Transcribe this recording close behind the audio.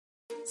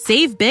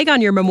Save big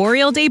on your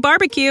Memorial Day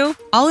barbecue,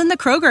 all in the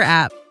Kroger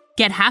app.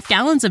 Get half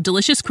gallons of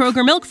delicious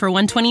Kroger milk for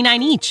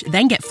 $1.29 each.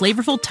 Then get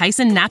flavorful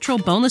Tyson natural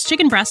boneless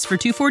chicken breasts for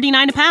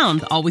 $2.49 a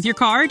pound, all with your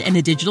card and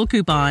a digital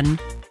coupon.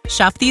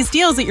 Shop these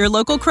deals at your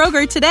local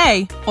Kroger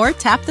today, or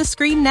tap the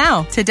screen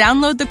now to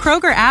download the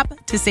Kroger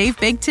app to save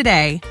big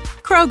today.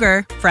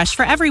 Kroger, fresh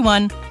for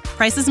everyone.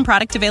 Prices and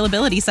product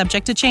availability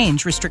subject to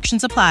change.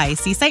 Restrictions apply.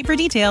 See site for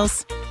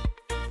details.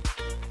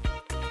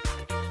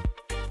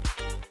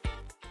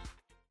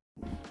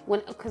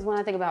 Because when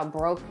I think about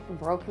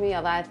broke me,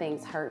 a lot of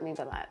things hurt me,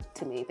 but not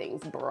too many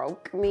things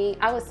broke me.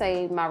 I would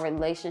say my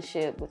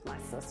relationship with my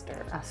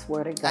sister. I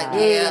swear to God.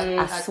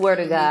 I swear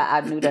to God, I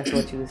knew that's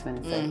what you was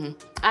finna say. Mm-hmm.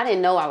 I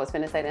didn't know I was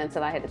finna say that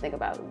until I had to think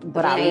about it.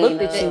 But I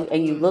looked at you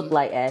and you looked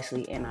like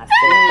Ashley, and I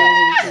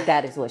said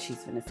that is what she's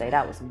finna say.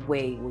 That was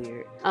way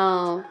weird.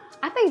 I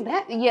think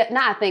that,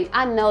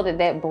 I know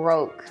that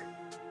broke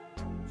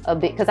a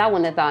bit, because I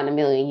wouldn't have thought in a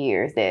million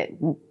years that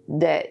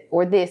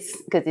or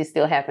this, because it's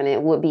still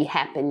happening, would be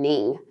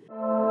happening.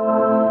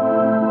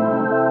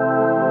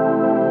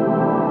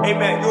 Hey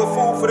man, you a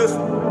fool for this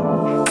one?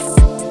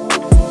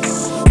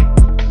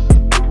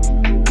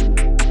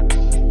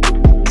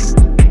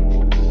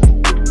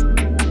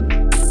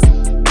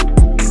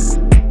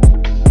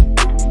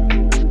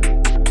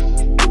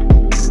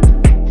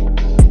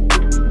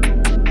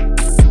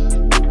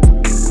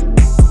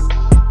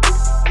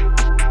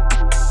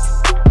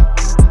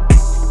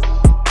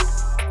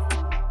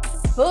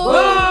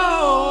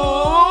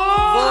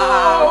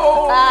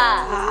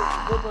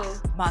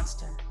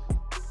 Monster.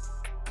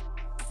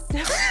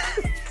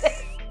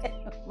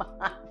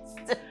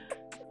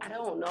 I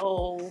don't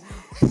know.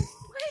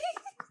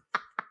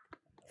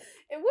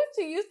 And what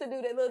she used to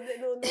do, that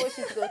little noise,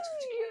 she used to go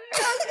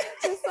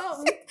do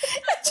something.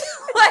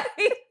 Like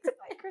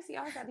Chrissy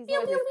always got these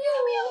noises.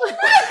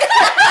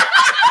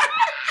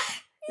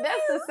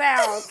 That's the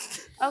sound.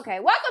 Okay,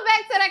 welcome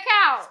back to the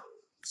couch.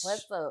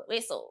 What's up?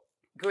 Whistle.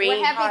 Green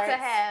We're happy hearts. to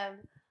have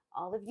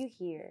all of you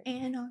here.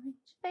 And orange.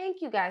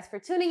 Thank you guys for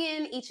tuning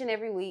in each and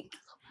every week.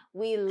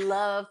 We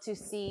love to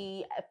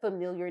see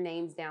familiar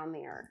names down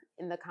there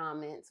in the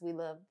comments. We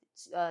love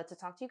to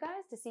talk to you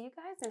guys, to see you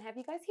guys, and have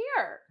you guys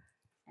here.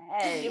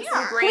 Hey,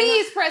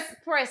 Please press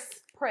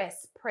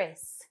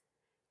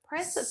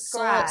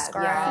subscribe.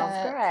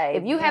 subscribe.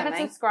 If you haven't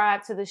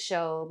subscribed to the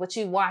show, but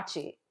you watch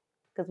it,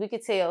 because we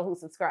could tell who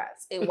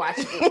subscribes and watch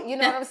it. You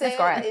know what I'm saying?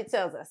 It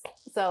tells us.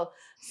 So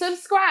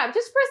subscribe.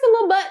 Just press the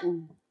little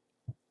button.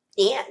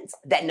 And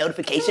that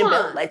notification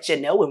bell lets you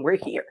know when we're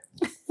here.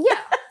 Yeah.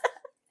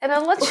 And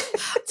then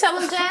tell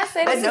them, Jazz,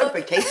 say that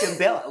notification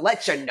bell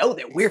lets you know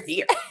that we're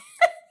here.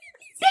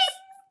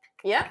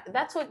 Yeah,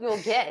 that's what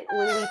you'll get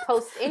when we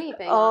post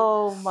anything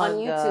on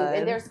YouTube. God.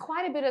 And there's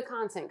quite a bit of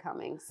content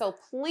coming. So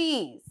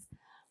please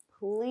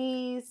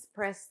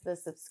press the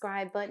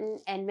subscribe button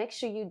and make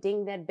sure you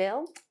ding that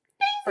bell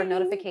for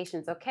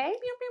notifications, okay?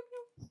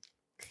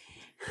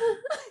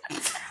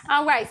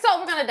 All right, so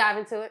we're going to dive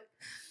into it.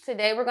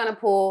 Today we're going to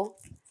pull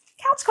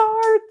couch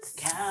cards.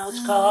 Couch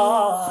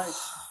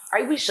cards.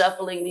 Are we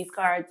shuffling these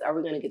cards? Or are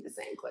we going to get the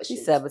same question?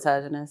 She's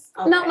sabotaging us.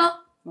 Okay. No.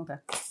 Okay.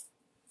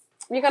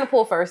 You're going to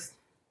pull first.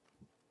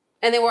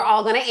 And then we're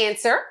all going to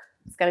answer.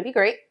 It's going to be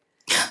great.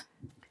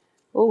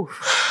 Ooh.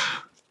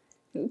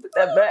 Put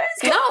that back.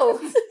 No.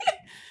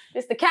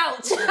 It's the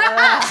couch.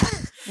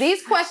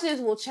 These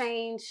questions will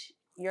change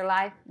your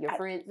life, your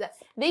friends.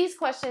 These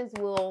questions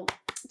will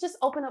just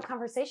open up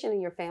conversation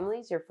in your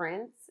families, your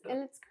friends,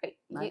 and it's great.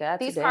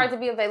 These cards will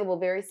be available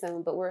very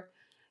soon, but we're,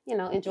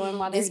 enjoying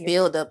while they're here. This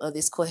build up of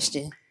this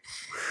question.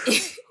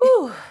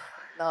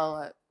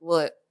 Lord,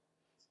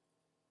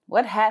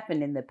 what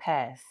happened in the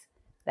past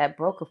that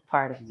broke a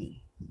part of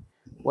me?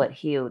 What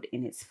healed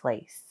in its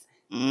place?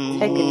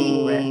 Take a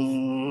deep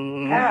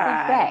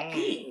breath. Back.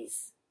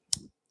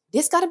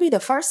 this got to be the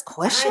first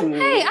question.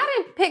 Hey, I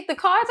didn't pick the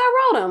cards.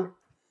 I wrote them.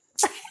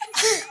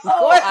 Of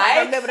course,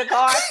 I remember the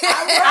cards.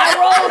 I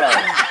wrote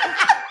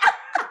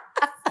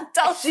them.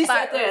 Don't She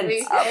sat there and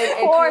Of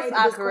course,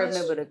 I can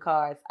remember the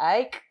cards.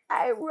 I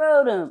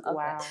wrote them.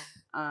 Okay.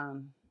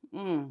 Wow.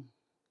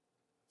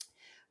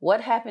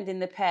 What happened in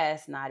the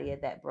past, Nadia,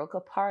 that broke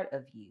a part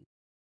of you?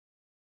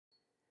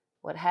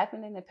 What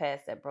happened in the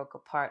past that broke a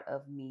part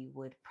of me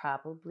would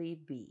probably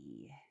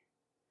be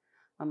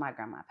when my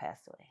grandma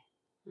passed away.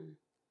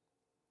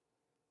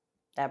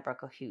 That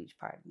broke a huge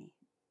part of me.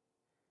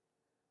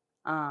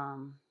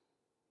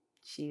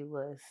 She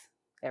was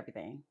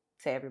everything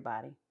to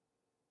everybody,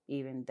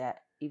 even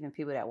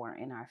people that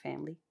weren't in our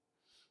family.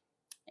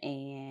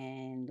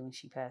 And when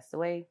she passed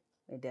away,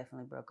 it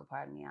definitely broke a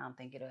part of me. I don't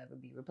think it'll ever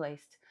be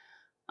replaced.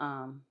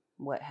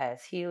 What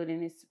has healed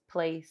in its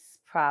place,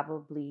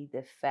 probably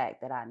the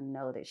fact that I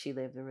know that she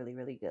lived a really,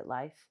 really good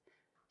life.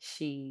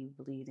 She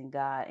believed in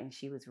God and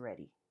she was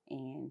ready.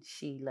 And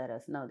she let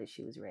us know that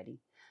she was ready.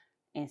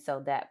 And so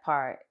that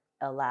part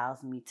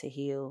allows me to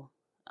heal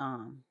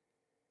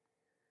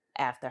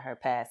after her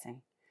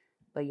passing.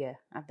 But yeah,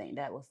 I think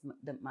that was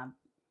my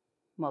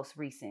most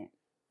recent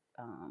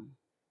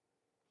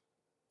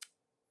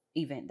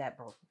event that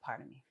broke a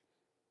part of me.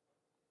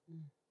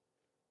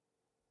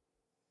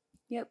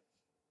 Yep.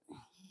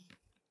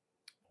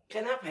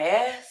 Can I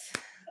pass?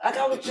 Like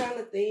I was trying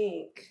to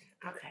think.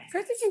 Okay.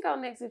 Chrissy can go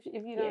next if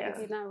you don't Yeah. if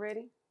you're not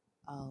ready.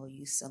 Oh,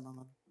 you still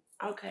on.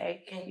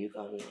 Okay, can you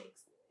go next?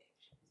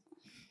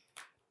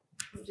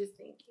 I'm just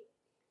thinking.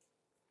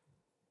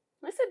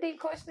 That's a deep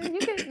question. You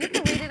can read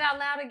it out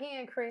loud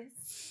again,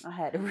 Chris. I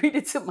had to read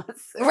it to myself.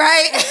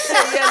 Right?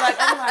 Yeah, like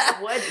I'm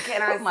like, what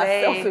can I Put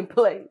myself say? in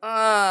place.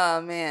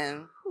 Oh,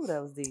 man. Ooh,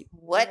 that was deep.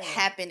 What Yeah.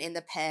 happened in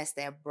the past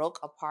that broke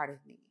a part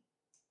of me?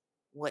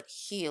 What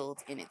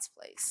healed in its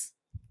place?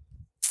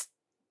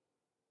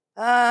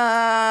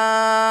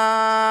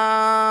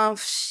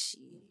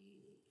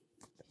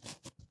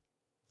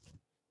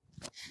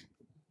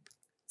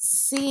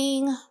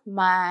 Seeing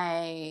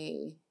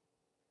my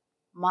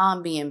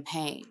mom be in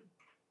pain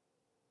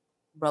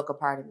broke a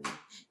part of me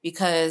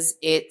because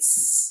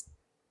it's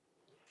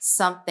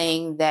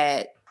something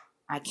that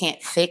I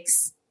can't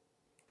fix.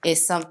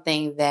 It's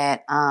something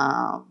that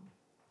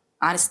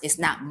honestly, it's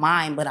not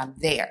mine, but I'm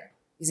there.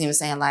 You see what I'm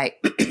saying?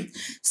 Like,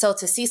 so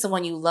to see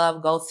someone you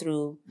love go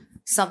through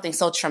something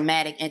so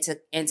traumatic and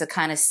to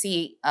kind of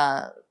see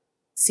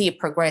it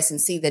progress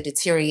and see the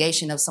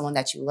deterioration of someone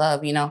that you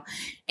love, you know?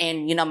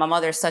 And, you know, my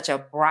mother is such a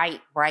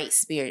bright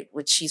spirit,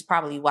 which she's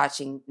probably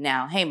watching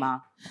now. Hey,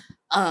 Mom.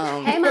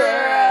 Hey,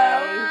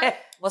 Mom.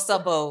 What's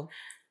up, boo?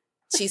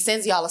 She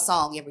sends y'all a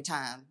song every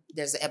time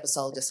there's an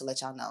episode, just to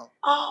let y'all know.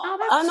 Oh,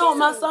 that's I know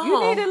my cute. song. You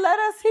need to let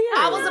us hear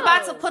I it. was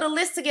about to put a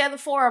list together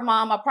for her,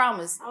 Mom, I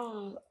promise.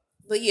 Oh,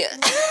 But yeah.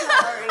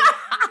 sorry.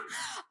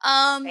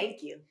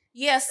 Thank you.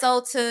 Yeah,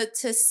 so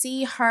to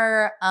see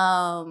her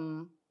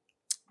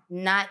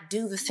not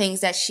do the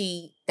things that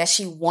she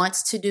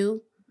wants to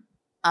do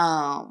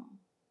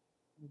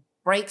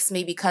breaks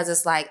me because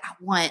it's like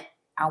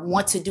I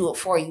want to do it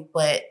for you,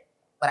 but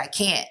I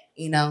can't,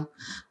 you know.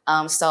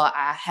 So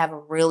I have a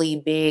really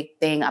big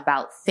thing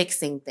about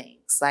fixing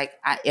things. Like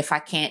if I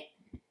can't,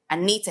 I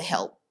need to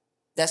help.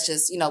 That's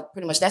just, you know,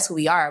 pretty much that's who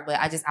we are. But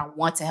I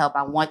want to help.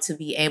 I want to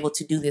be able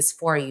to do this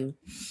for you.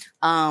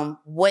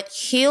 What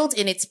healed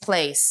in its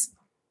place?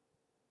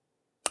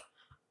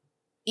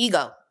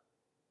 Ego.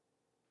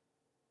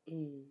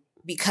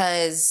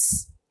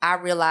 Because I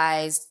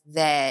realized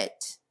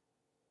that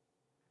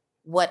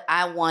what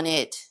I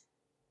wanted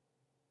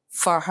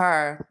for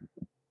her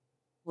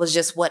was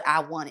just what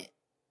I wanted.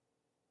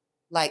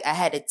 Like I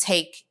had to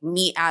take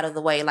me out of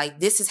the way. Like,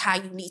 this is how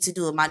you need to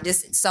do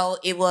it. So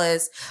it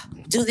was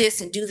do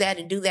this and do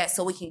that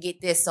so we can get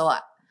this. So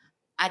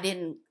I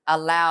didn't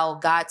allow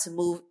God to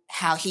move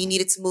how he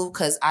needed to move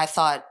because I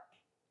thought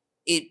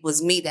it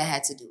was me that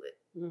had to do it,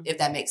 if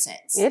that makes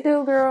sense. You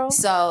do, girl.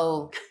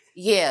 So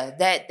yeah,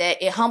 that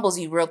it humbles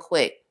you real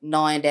quick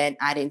knowing that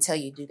I didn't tell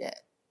you to do that,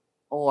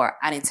 or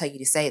I didn't tell you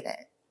to say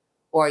that,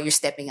 or you're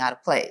stepping out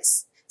of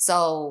place.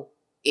 So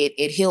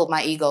it healed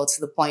my ego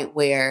to the point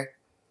where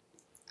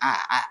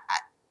I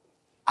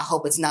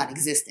hope it's not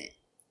existent,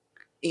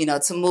 you know,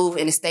 to move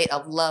in a state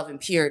of love and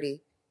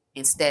purity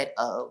instead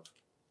of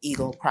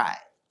ego pride.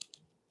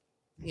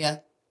 Yeah.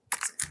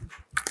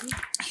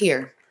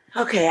 Here.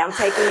 Okay, I'm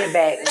taking it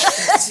back.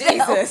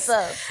 Jesus.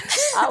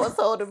 I was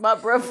holding my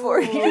breath for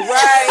you.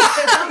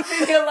 Right. I'm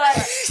thinking like,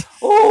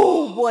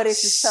 Oh, boy,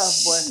 this is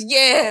tough, boy.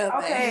 Yeah.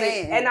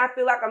 okay. Man. And I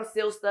feel like I'm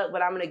still stuck,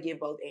 but I'm going to give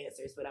both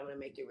answers, but I'm going to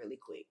make it really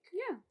quick.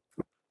 Yeah.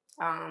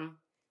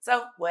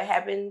 So what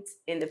happened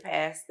in the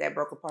past that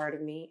broke a part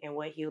of me and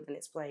what healed in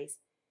its place?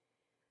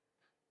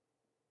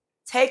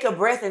 Take a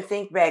breath and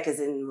think back is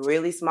in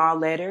really small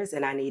letters,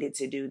 and I needed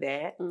to do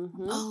that.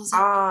 Mm-hmm.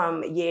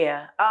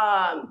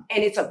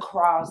 And it's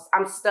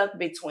I'm stuck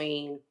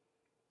between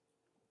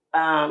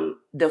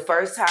the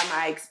first time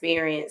I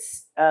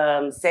experienced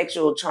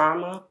sexual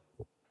trauma,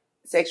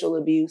 sexual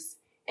abuse,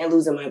 and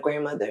losing my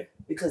grandmother,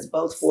 because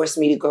both forced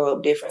me to grow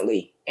up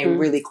differently and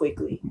really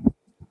quickly.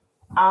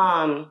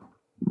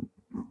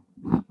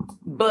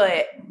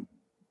 But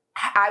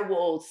I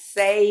will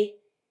say,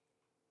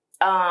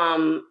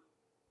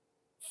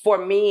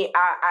 for me,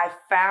 I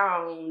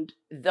found,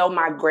 though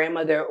my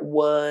grandmother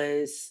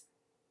was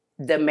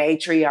the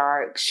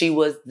matriarch, she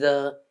was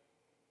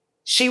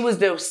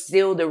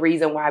still the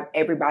reason why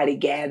everybody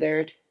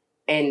gathered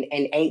and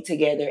ate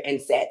together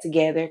and sat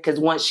together. Because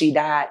once she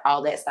died,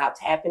 all that stopped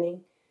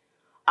happening.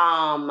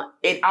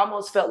 It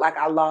almost felt like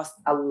I lost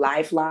a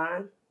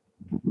lifeline,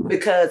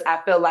 because I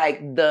feel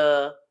like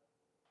the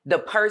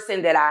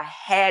person that I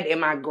had in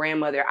my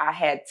grandmother, I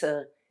had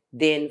to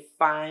then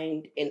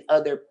find in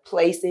other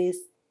places,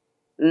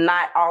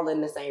 not all in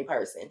the same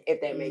person,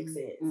 if that makes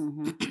sense.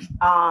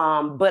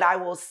 Mm-hmm. But I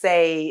will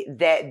say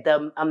that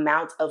the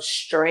amount of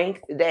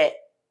strength that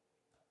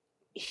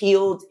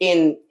healed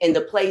in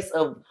the place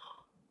of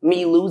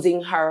me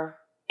losing her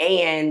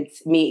and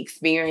me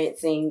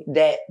experiencing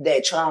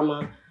that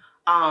trauma,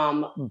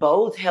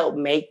 both helped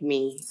make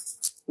me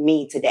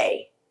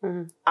today.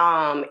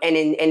 Mm-hmm.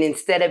 And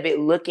instead of it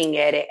looking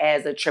at it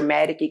as a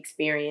traumatic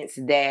experience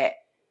that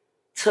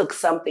took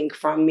something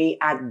from me,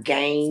 I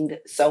gained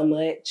so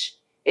much.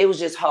 It was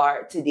just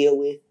hard to deal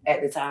with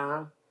at the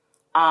time.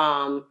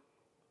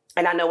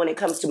 And I know when it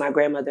comes to my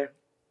grandmother,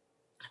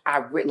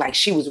 like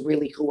she was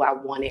really who I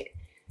wanted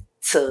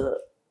to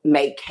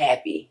make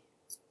happy.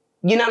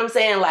 You know what I'm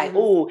saying? Like,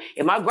 ooh,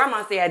 if my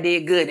grandma said I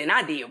did good, then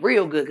I did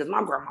real good, because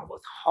my grandma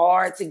was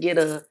hard to get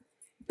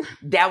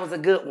that was a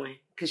good one.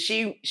 Because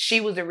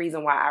she was the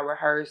reason why I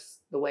rehearsed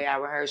the way I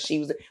rehearsed. She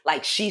was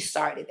like, she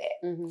started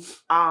that.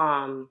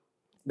 Mm-hmm.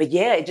 But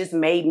yeah, it just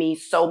made me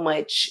so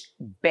much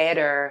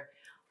better.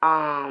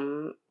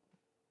 And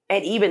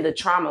even the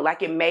trauma,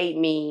 like it made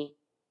me,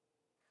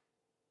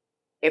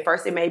 at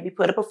first it made me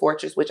put up a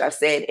fortress, which I've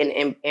said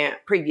in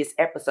previous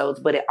episodes,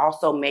 but it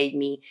also made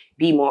me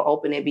be more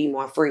open and be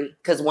more free.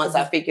 Because once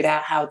I figured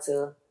out how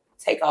to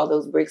take all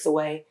those bricks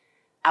away,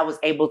 I was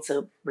able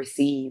to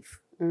receive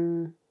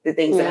the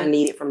things that I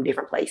needed from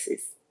different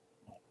places.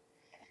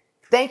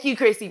 Thank you,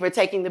 Chrissy, for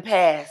taking the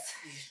past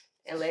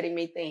and letting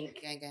me think.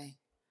 Gang.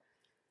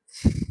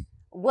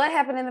 What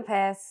happened in the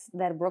past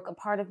that broke a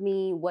part of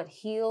me? What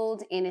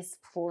healed in its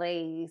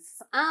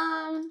place?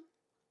 I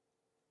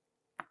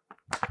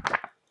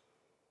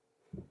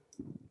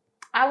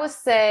would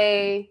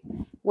say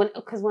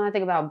because when I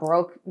think about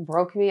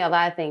broke me, a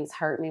lot of things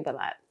hurt me, but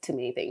not too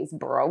many things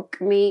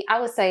broke me. I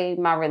would say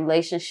my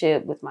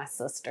relationship with my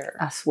sister.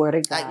 I swear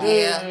to God.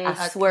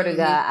 I swear to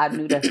God, I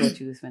knew that's what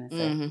you was finna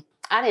say.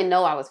 I didn't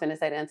know I was finna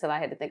say that until I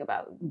had to think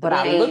about it. But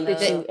I looked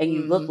at you and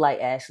you looked like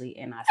Ashley,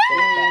 and I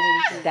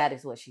said that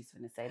is what she's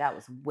finna say. That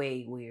was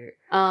way weird.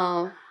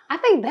 I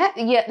think that,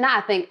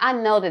 I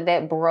know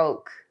that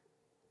broke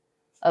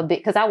a bit,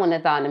 because I wouldn't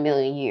have thought in a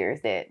million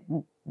years that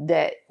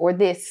or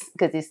this,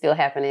 because it's still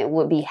happening,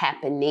 would be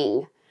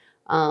happening.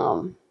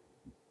 And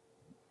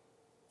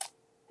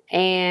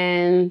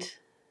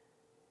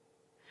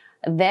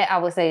that I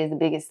would say is the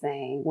biggest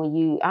thing.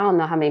 I don't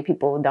know how many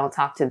people don't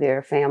talk to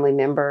their family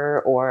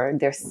member or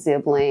their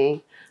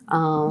sibling,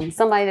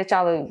 somebody that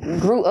y'all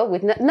grew up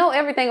with, know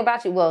everything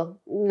about you. Well,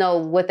 know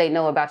what they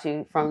know about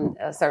you from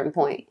a certain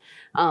point.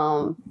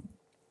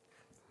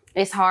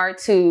 It's hard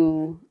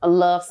to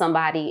love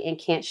somebody and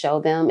can't show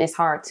them. It's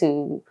hard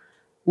to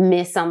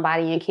miss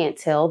somebody and can't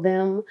tell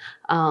them.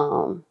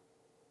 And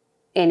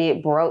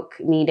it broke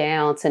me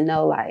down to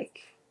know, like,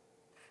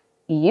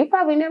 you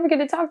probably never get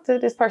to talk to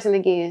this person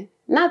again.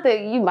 Not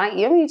that you might,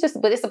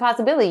 but it's a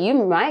possibility. You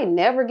might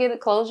never get a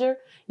closure.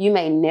 You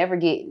may never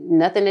get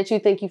nothing that you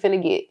think you're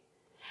finna get.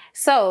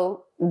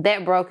 So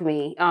that broke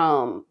me.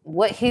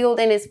 What healed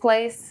in its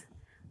place?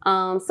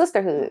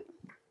 Sisterhood.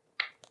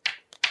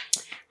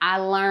 I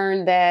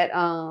learned that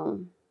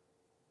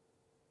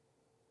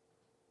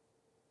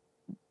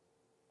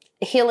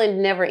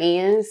healing never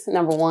ends,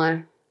 number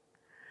one.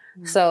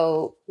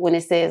 So when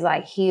it says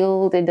like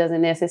healed, it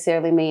doesn't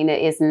necessarily mean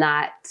that it's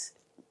not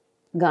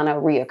gonna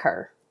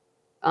reoccur.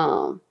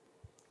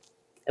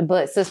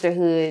 But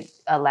sisterhood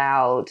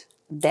allowed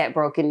that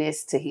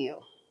brokenness to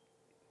heal.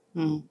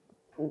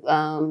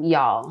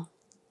 Y'all,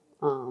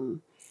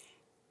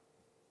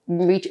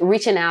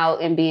 reaching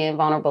out and being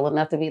vulnerable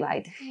enough to be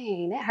like,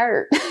 dang, that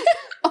hurt.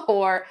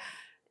 Or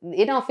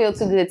it don't feel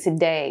too good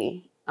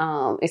today.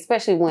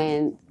 Especially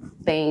when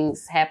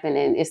things happen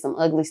and it's some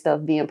ugly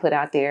stuff being put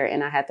out there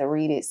and I have to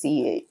read it,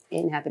 see it,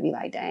 and have to be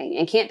like, dang,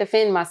 and can't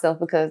defend myself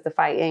because the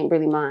fight ain't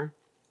really mine.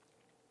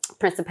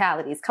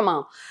 Principalities, come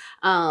on.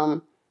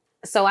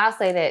 So I'll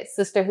say that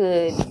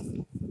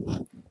sisterhood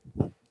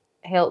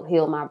helped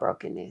heal my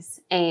brokenness.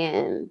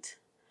 And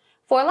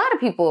for a lot of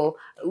people,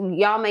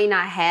 y'all may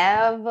not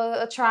have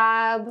a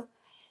tribe.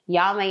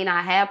 Y'all may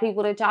not have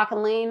people that y'all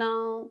can lean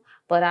on,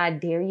 but I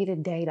dare you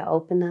today to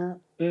open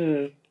up.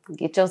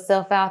 Get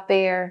yourself out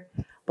there,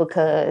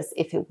 because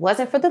if it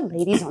wasn't for the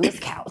ladies on this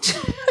couch,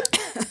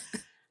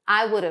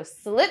 I would have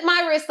slit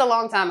my wrist a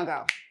long time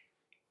ago.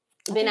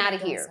 Been out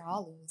of here.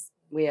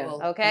 Yeah.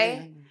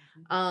 Okay.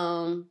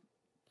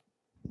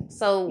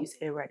 So You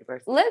said it right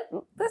first.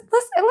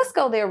 Let's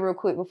go there real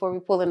quick before we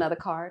pull another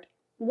card.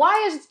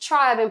 Why is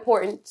tribe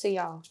important to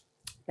y'all?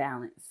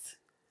 Balance,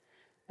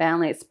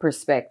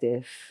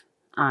 perspective,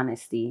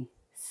 honesty,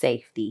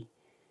 safety,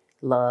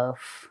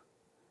 love,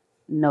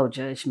 no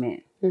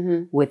judgment,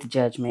 with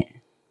judgment.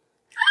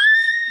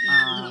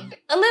 A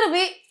little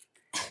bit.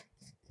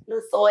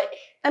 Little soy.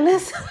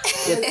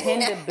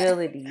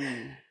 Dependability,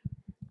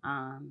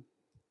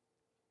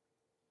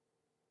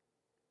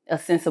 a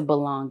sense of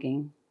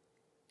belonging.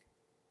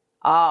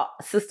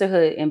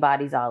 Sisterhood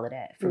embodies all of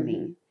that for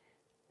me.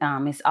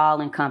 It's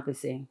all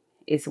encompassing.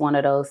 It's one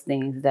of those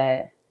things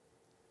that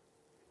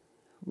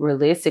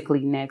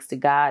realistically, next to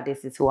God,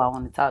 this is who I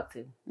want to talk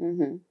to.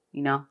 You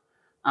know,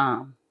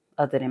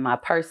 other than my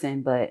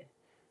person, but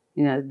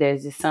you know,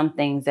 there's just some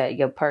things that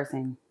your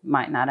person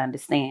might not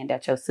understand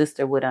that your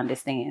sister would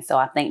understand. So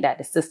I think that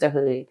the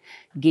sisterhood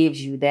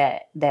gives you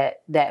that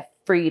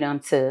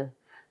freedom to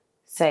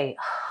say,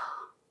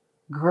 oh,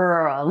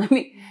 girl, let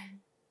me,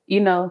 you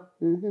know,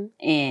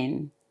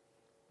 and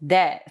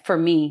that for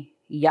me,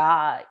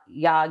 y'all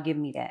give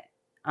me that.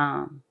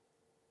 And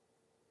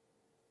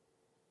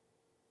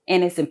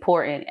it's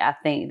important. I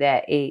think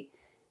that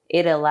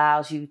it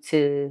allows you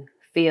to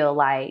feel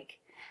like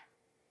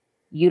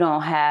you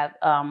don't have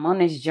on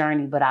this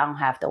journey, but I don't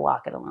have to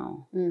walk it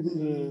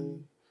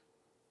alone.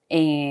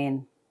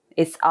 And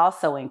it's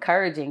also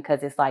encouraging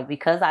because it's like,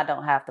 because I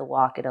don't have to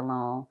walk it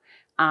alone,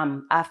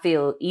 I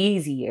feel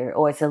easier,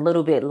 or it's a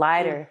little bit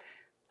lighter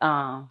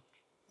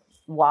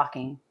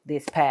walking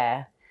this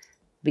path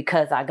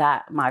because I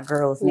got my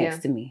girls next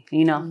to me,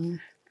 you know,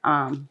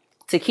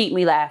 to keep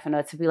me laughing,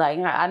 or to be like,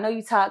 I know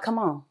you tired. Come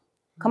on.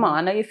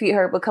 I know your feet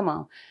hurt, but come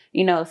on,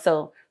 you know.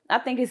 So I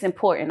think it's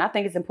important. I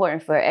think it's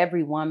important for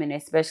every woman,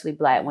 especially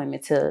Black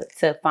women,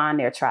 to find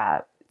their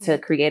tribe, to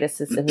create a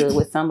sisterhood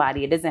with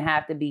somebody. It doesn't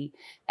have to be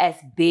as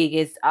big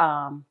as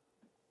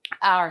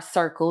our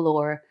circle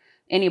or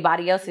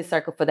anybody else's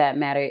circle for that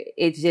matter.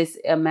 It's just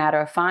a matter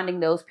of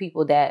finding those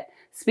people that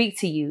speak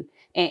to you,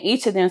 and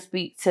each of them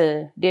speak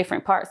to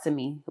different parts of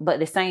me, but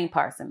the same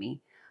parts of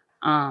me.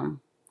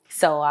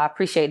 So I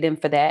appreciate them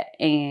for that,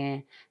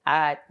 and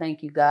I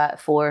thank you, God,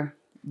 for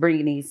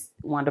bringing these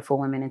wonderful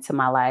women into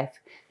my life,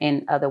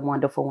 and other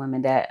wonderful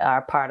women that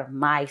are part of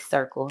my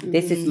circle.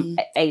 This is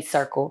a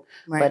circle,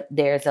 but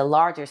there's a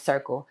larger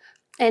circle.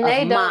 And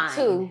they don't mine.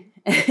 too.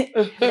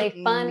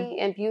 They funny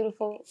and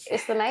beautiful.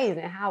 It's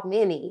amazing how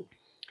many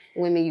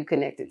women you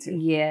connected to.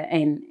 Yeah,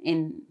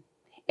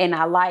 and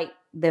I like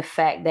the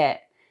fact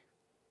that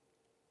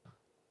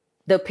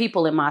the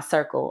people in my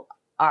circle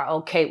are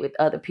okay with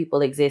other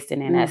people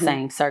existing in that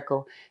same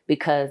circle,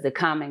 because the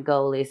common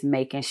goal is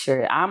making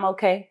sure I'm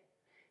okay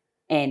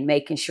and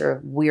making sure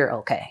we're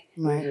okay.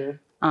 Right.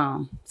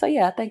 So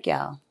yeah, thank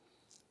y'all.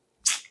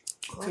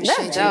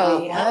 Appreciate you.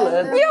 I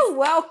love it. You're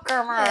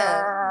welcome.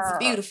 Yeah, it's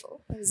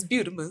beautiful. It's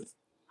beautiful.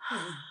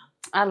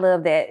 I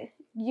love that.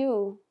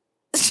 You.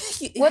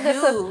 What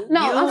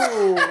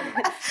the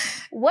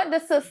what the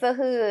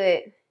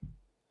sisterhood?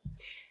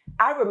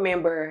 I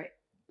remember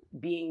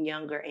being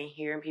younger and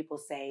hearing people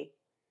say,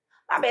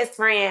 my best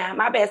friend,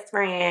 my best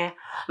friend,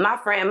 my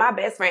friend, my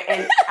best friend.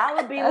 And I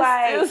would be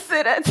like, still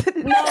say that to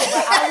the no,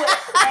 but I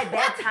would, at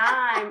that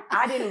time,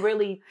 I didn't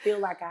really feel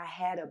like I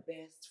had a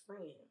best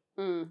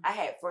friend. I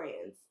had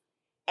friends.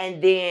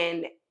 And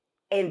then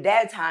in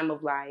that time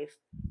of life,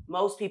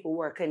 most people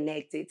were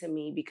connected to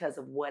me because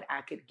of what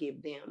I could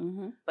give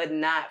them, but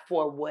not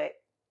for what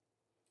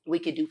we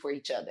could do for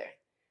each other.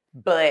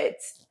 But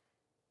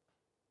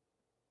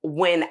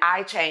when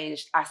I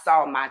changed, I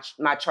saw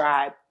my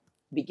tribe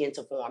begin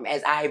to form.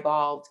 As I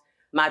evolved,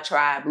 my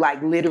tribe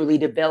like literally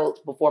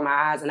developed before my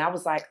eyes. And I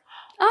was like,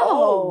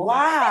 oh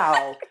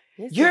wow,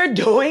 you're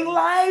doing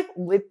life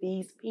with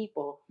these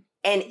people.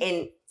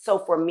 And so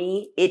for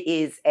me, it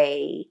is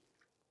I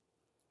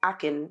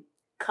can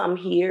come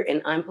here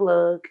and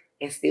unplug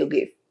and still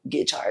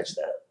get charged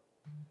up.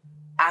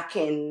 I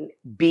can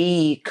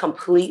be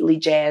completely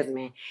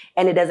Jasmine,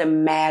 and it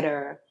doesn't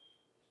matter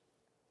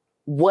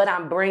what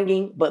I'm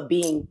bringing, but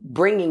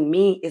bringing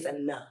me is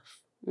enough.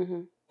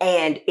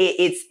 And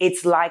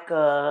it's like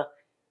the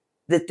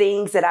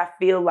things that I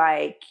feel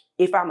like,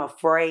 if I'm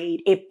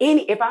afraid,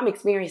 if I'm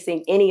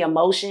experiencing any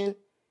emotion,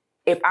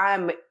 if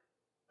I'm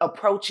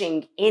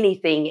approaching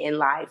anything in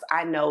life,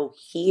 I know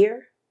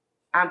here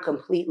I'm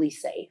completely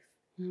safe.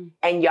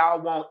 And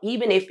y'all won't,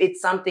 even if it's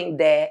something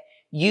that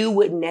you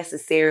wouldn't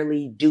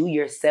necessarily do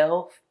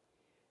yourself,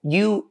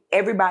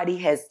 everybody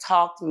has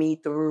talked me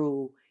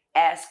through,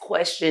 asked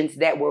questions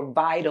that were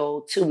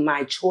vital to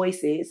my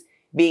choices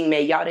being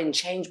made. Y'all didn't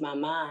change my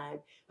mind,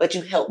 but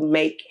you helped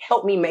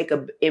me make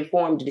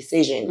informed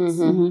decisions.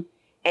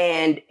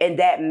 And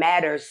that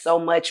matters so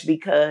much,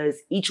 because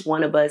each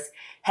one of us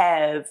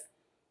have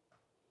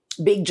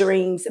big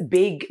dreams,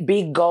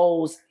 big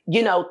goals,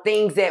 you know,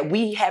 things that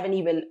we haven't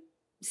even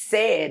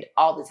said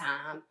all the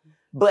time.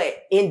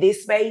 But in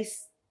this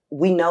space,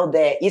 we know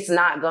that it's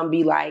not going to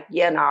be like,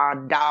 yeah, nah,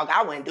 dog,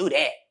 I wouldn't do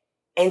that.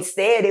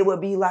 Instead, it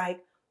would be like,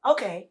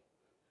 okay,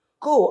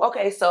 cool.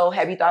 Okay, so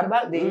have you thought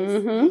about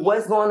this?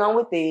 What's going on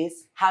with this?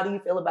 How do you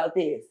feel about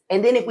this?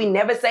 And then if we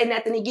never say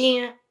nothing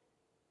again,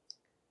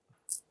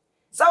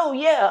 so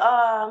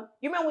yeah,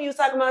 you remember when you was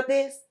talking about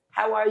this?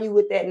 How are you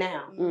with that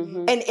now?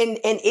 And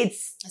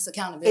it's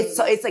accountability.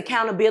 It's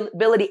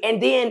accountability.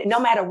 And then no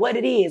matter what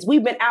it is,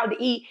 we've been out to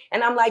eat,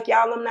 and I'm like,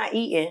 y'all, I'm not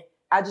eating.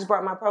 I just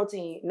brought my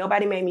protein.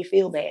 Nobody made me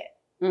feel bad.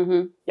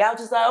 Y'all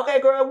just like,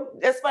 okay, girl,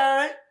 that's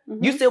fine.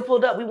 You still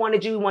pulled up. We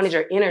wanted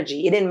your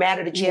energy. It didn't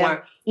matter that you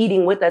weren't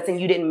eating with us, and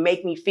you didn't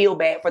make me feel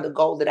bad for the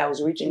goals that I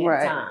was reaching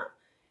at the time.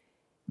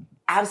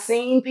 I've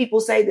seen people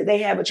say that they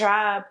have a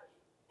tribe,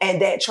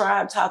 and that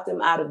tribe talked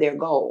them out of their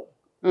goal.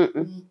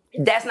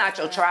 That's not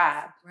your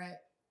tribe. Right.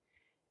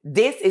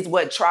 This is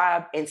what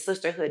tribe and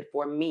sisterhood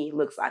for me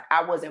looks like.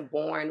 I wasn't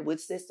born with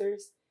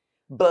sisters,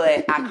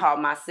 but I call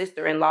my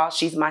sister-in-law.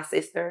 She's my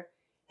sister.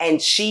 And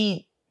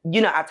she,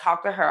 you know, I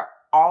talk to her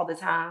all the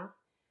time.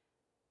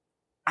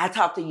 I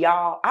talk to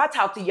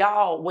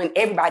y'all when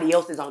everybody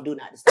else is on Do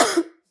Not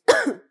Disturb.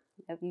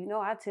 You know,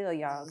 I tell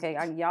y'all, okay,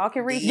 y'all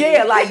can reach me.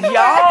 Yeah, like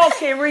y'all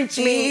can reach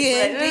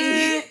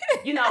me.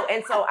 But, you know,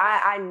 and so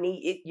I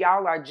need it.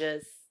 Y'all are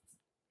just,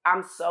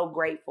 I'm so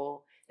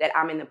grateful that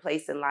I'm in a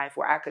place in life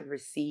where I could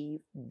receive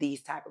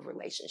these type of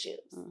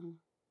relationships.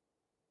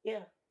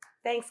 Yeah.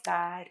 Thanks,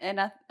 God. And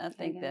I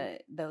think Yeah.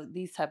 that though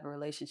these type of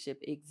relationship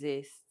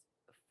exist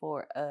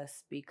for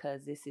us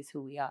because this is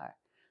who we are.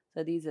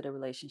 So these are the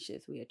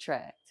relationships we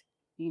attract,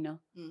 you know?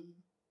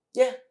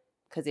 Yeah.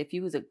 Because if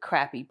you was a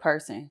crappy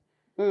person,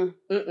 Mm-mm.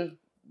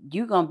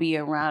 you going to be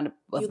around a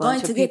You're bunch going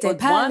of to get people. a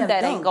pile One of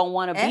that dung. ain't going to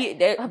want to be,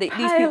 A these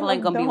pile people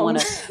ain't of going to want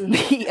to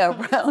be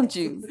around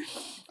you.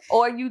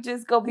 Or you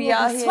just going to be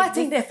out here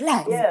swatting just their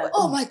flags. Yeah.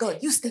 Oh my God,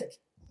 you stink.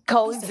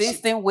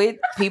 coexisting with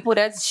people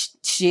that's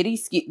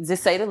shitty, to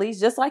say the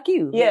least, just like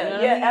you. Yeah, You know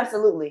what yeah, I mean?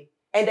 absolutely.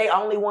 And they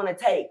only want to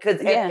take.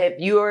 Because Yeah. if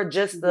you're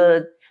just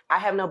the I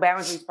have no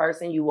boundaries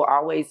person, you will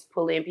always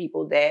pull in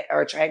people that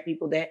or attract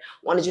people that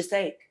want to just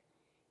take.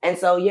 And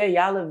so yeah,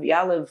 y'all have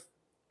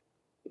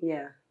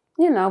yeah.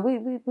 You know, we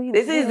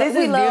This is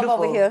we love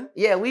beautiful. over here.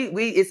 Yeah, we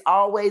it's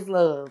always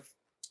love.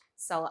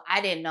 So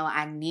I didn't know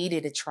I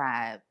needed a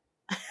tribe.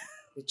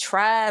 The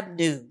tribe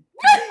knew.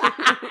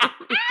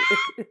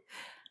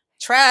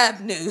 Tribe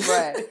knew.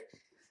 Right.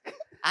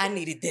 I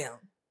needed them.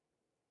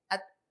 I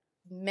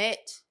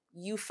met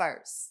you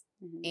first,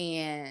 Mhm.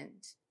 and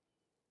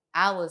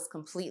I was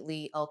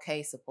completely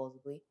okay,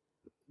 supposedly,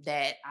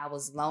 that I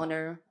was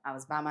loner, I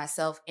was by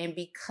myself, and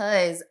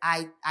because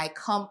I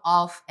come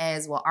off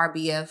as, well,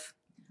 RBF,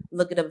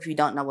 look it up if you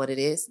don't know what it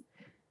is.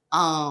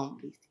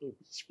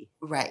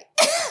 Right.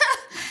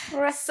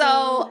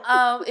 So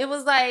it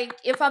was like,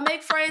 if I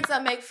make friends, I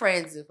make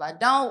friends. If I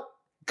don't,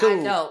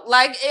 I don't.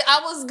 Like,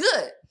 I was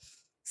good.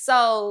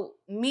 So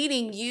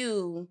meeting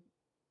you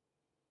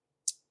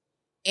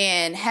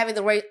and having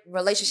the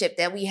relationship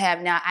that we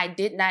have now, I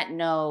did not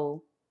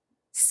know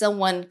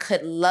someone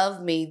could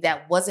love me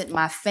that wasn't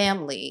my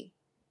family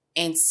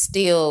and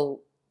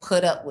still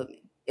put up with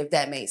me, if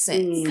that made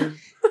sense.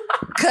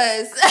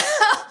 Because,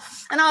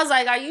 and I was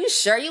like, are you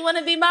sure you want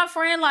to be my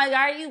friend? Like,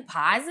 are you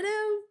positive?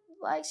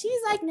 Like, she's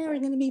like, never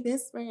going to be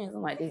best friends.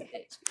 I'm like, this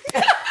bitch.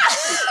 I'm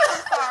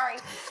sorry.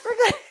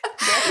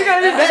 We're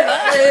gonna be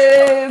best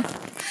friends.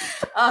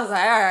 I was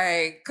like, all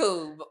right,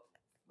 cool.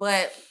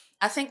 But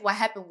I think what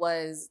happened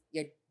was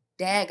your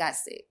dad got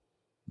sick.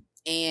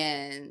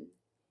 And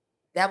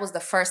that was the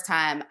first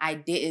time I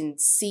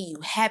didn't see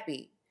you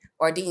happy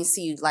or didn't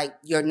see you like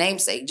your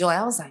namesake, Joy.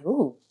 I was like,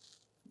 ooh,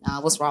 nah,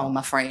 what's wrong with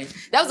my friend?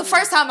 That was the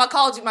first time I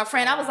called you my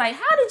friend. I was like,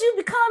 how did you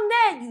become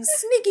that, you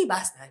sneaky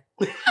bastard?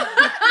 You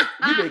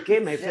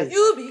became my friend.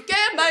 You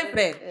became my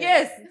friend.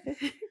 Yes.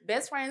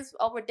 Best friends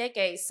over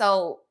decades.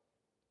 So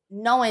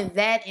knowing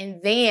that,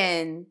 and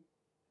then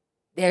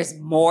there's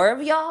more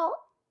of y'all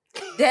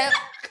that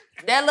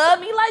love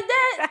me like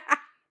that.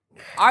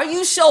 Are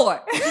you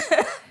sure?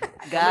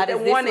 God is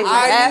one this is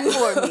ask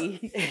for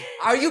me.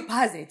 Are you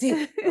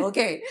positive?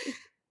 Okay.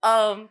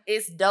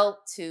 It's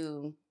dope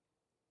to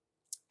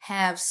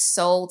have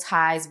soul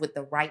ties with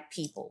the right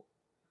people.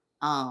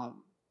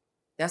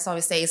 That's why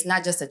we say it's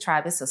not just a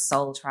tribe, it's a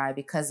soul tribe,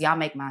 because y'all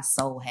make my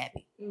soul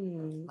happy.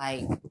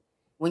 Like,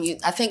 when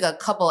I think a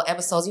couple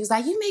episodes, you was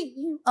like, you make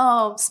you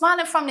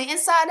smiling from the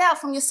inside out,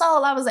 from your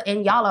soul. I was like,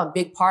 and y'all are a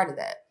big part of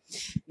that,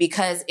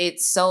 because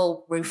it's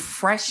so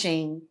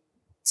refreshing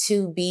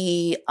to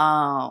be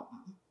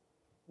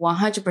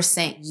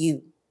 100%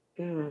 you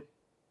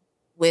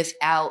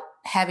without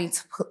having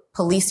to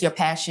police your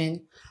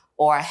passion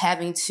or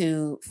having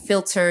to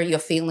filter your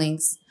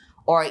feelings,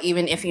 or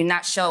even if you're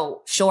not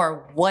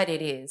sure what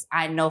it is.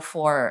 I know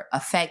for a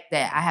fact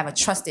that I have a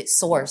trusted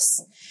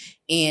source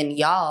in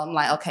y'all. I'm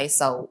like, okay,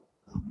 so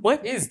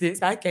what is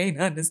this? I can't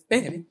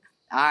understand it.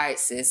 All right,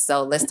 sis.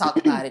 So let's talk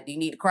about it. Do you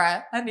need to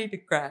cry? I need to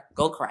cry.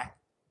 Go cry.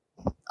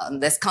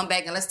 Let's come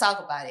back and let's talk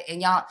about it.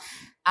 And y'all,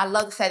 I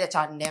love the fact that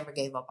y'all never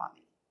gave up on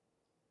me,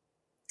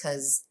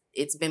 because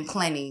it's been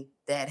plenty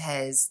that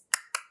has.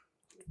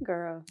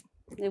 Girl,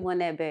 it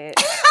wasn't that bad.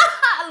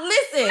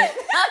 Listen,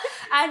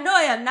 I know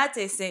I am not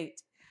a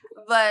saint,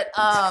 but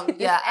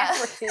yeah,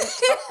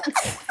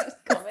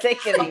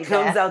 It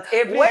comes out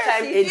every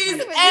time. it is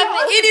the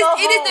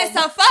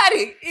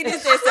safari. It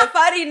is the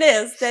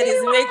safari-ness that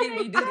is making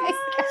me do this.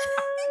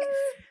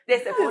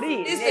 That's the food.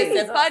 It's the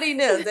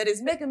safari-ness that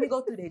is making me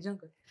go through the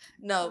jungle.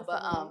 No,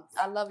 but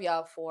I love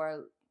y'all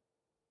for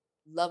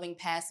loving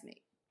past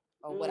me,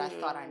 or what I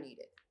thought I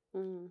needed.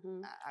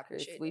 Mm-hmm. I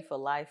appreciate We it. for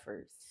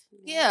lifers.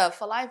 Yeah,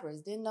 for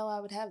lifers. Didn't know I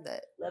would have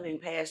that. Loving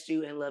past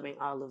you and loving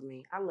all of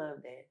me. I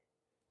love that.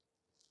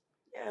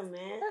 Yeah,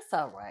 man. That's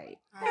all right.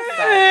 Where'd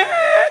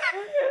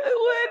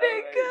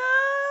it go?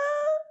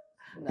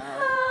 No.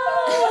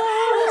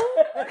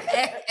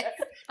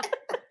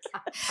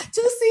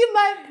 To see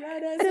my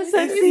brothers and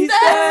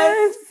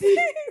sisters.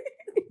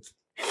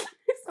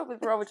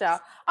 What's wrong with y'all?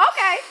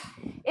 Okay,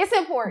 it's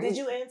important. Did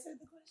you answer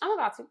the question? I'm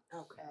about to.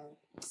 Okay.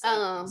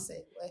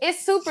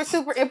 It's super,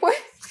 super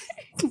important.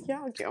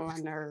 Y'all get on my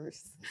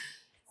nerves.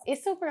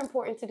 It's super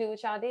important to do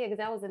what y'all did, because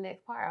that was the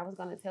next part. I was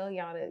going to tell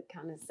y'all to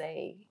kind of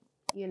say,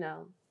 you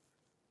know,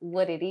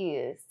 what it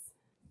is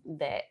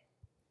that,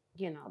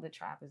 you know, the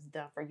tribe has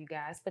done for you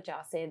guys. But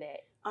y'all said that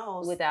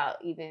without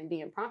even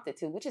being prompted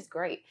to, which is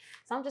great.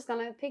 So I'm just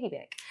going to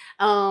piggyback.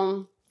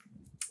 So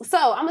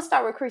I'm going to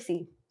start with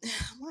Chrissy.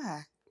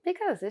 Why?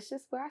 Because it's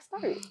just where I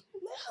started.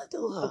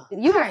 You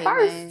You were All right,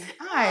 first. man.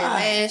 All right,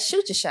 man.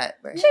 Shoot your shot,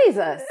 bro.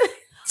 Jesus.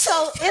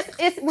 So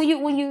it's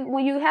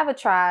when you have a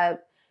tribe,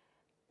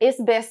 it's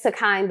best to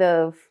kind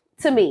of,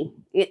 to me,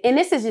 and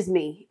this is just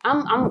me.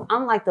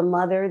 I'm like the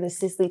mother, the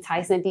Cicely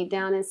Tyson deep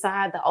down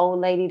inside, the old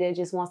lady that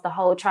just wants the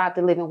whole tribe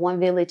to live in one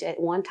village at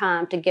one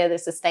time together,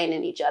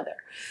 sustaining each other.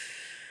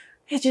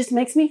 It just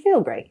makes me feel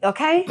great.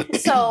 Okay,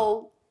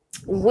 so.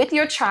 With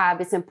your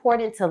tribe, it's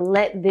important to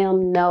let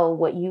them know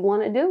what you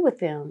want to do with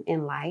them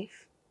in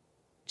life.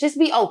 Just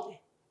be open.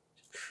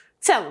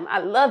 Tell them, I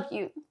love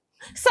you.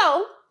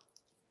 So,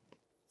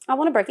 I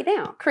want to break it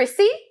down.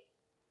 Chrissy,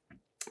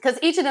 because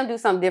each of them do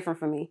something different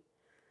for me.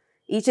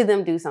 Each of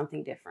them do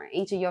something different.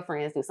 Each of your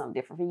friends do something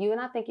different for you, and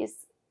I think it's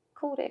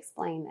cool to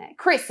explain that.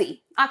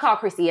 Chrissy, I call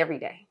Chrissy every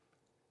day.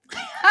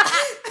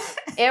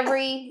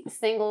 Every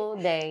single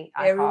day,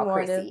 I call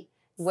morning. Chrissy,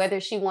 whether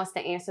she wants to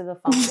answer the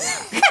phone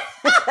or not.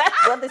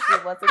 Whether she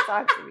wants to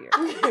talk to me or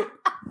not.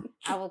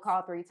 I will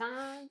call 3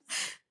 times.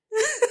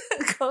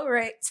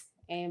 Correct.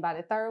 And by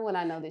the third one,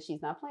 I know that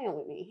she's not playing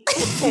with me.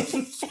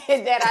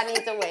 And that I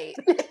need to wait.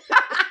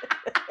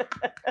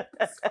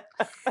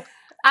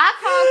 I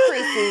call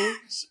Chrissy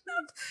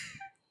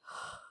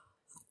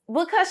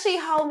because she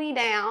hold me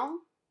down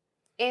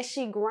and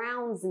she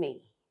grounds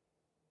me.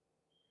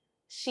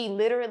 She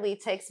literally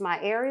takes my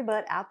airy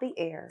butt out the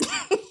air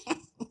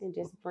and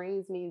just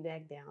brings me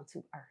back down to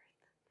earth.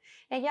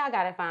 And y'all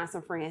gotta find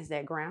some friends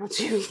that ground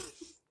you,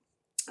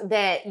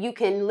 that you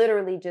can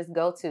literally just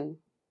go to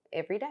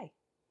every day,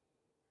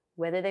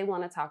 whether they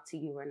want to talk to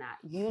you or not.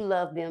 You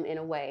love them in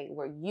a way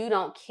where you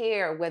don't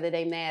care whether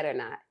they mad or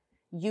not.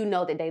 You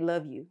know that they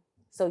love you,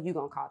 so you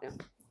gonna call them.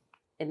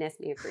 And that's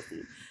me and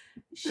Chrissy.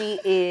 She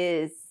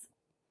is,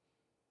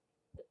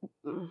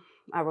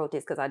 I wrote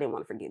this because I didn't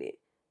want to forget it.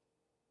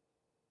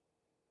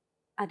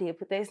 I did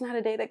put that. It's not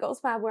a day that goes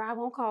by where I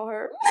won't call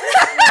her.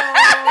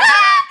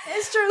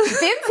 It's true.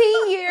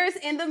 15 years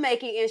in the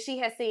making, and she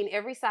has seen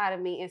every side of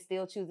me and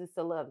still chooses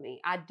to love me.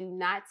 I do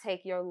not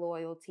take your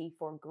loyalty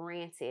for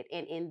granted.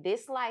 And in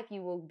this life,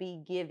 you will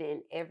be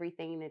given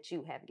everything that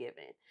you have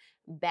given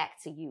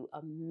back to you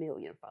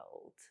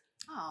 1,000,000-fold.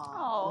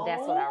 Oh,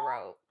 That's what I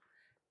wrote.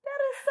 That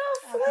I is so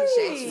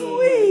appreciate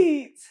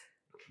sweet.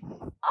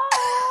 you.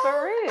 Oh, For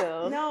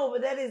real. no,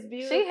 but that is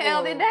beautiful. She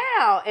held it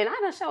down, and I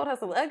done showed her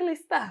some ugly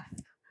stuff.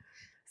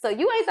 So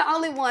you ain't the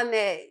only one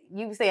that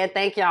you saying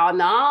thank y'all.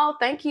 No,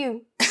 thank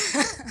you.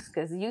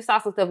 Because you saw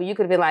some stuff and you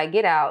could have been like,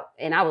 get out.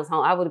 And I was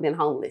home. I would have been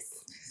homeless.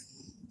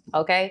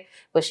 Okay?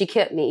 But she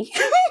kept me.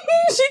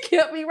 She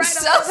kept me right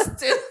So up.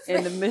 stupid.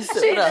 in the midst of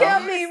She it all.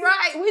 kept me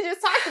right. We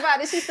just talked about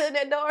it. She stood at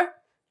that door.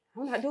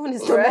 I'm not doing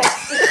this no more.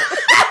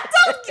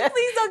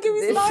 Please don't give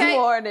me This some.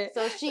 morning.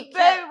 So she Baby,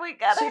 kept, we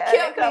gotta she have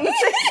kept that me.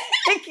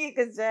 conversation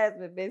because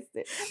Jasmine missed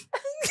it.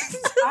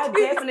 I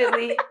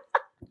definitely.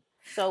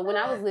 So when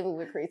I was living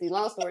with Chrissy,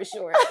 long story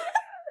short,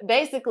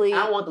 basically,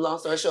 I don't want the long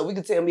story short. We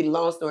can tell me the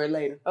long story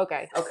later.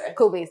 okay, Okay.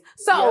 cool beans.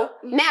 So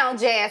Yeah. now,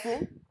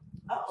 Jasmine,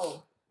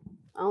 Oh.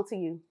 on to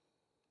you.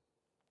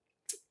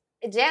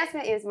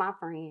 Jasmine is my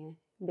friend,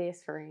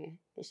 best friend,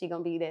 and she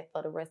gonna be that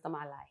for the rest of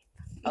my life.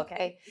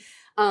 Okay.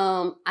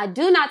 I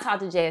do not talk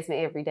to Jasmine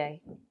every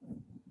day.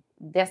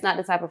 That's not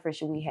the type of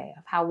friendship we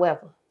have.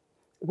 However,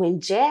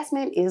 when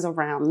Jasmine is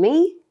around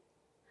me,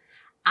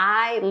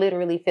 I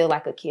literally feel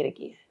like a kid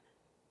again.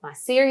 My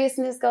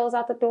seriousness goes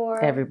out the door.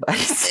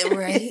 Everybody's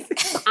Right.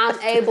 I'm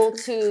able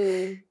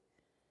to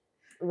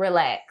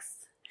relax.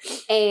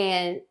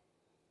 And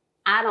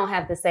I don't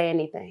have to say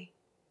anything.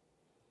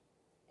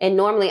 And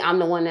normally I'm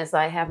the one that's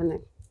like having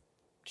to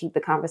keep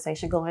the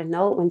conversation going.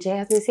 No, when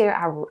Jasmine's here,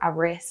 I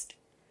rest.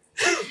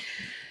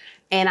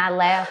 And I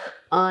laugh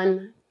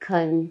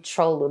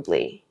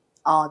uncontrollably.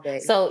 All day.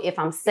 So if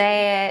I'm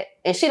sad,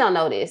 and she don't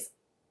know this,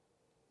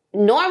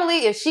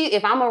 normally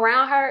if I'm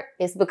around her,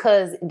 it's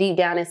because deep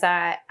down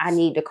inside, I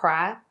need to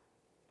cry.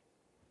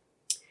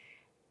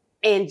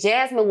 And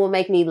Jasmine will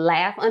make me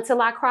laugh until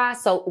I cry.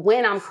 So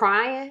when I'm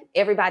crying,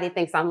 everybody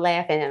thinks I'm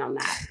laughing and I'm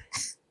not.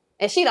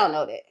 And she don't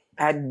know that.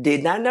 I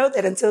did not know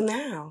that until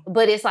now.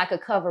 But it's like a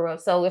cover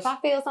up. So if I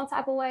feel some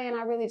type of way and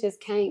I really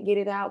just can't get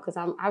it out, because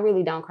I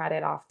really don't cry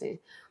that often.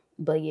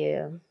 But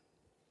yeah,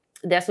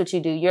 that's what you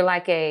do. You're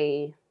like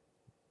a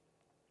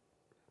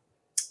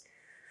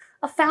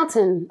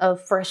fountain of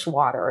fresh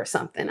water or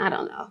something. I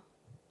don't know.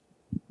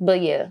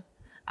 But yeah,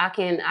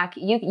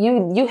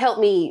 you help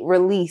me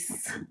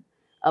release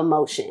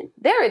emotion.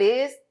 There it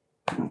is.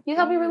 You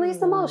help me release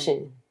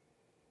emotion.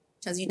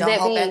 Because you don't That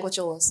hold mean- back with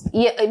yours.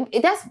 Yeah,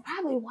 that's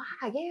probably why.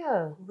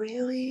 Yeah.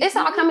 Really? It's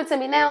all coming to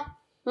me now.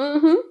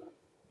 Mm-hmm.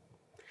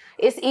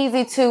 It's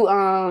easy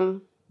to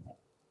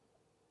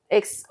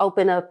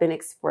open up and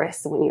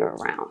express when you're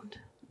around.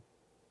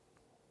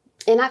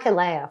 And I can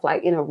laugh,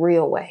 like, in a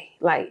real way.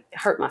 Like,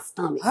 hurt my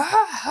stomach.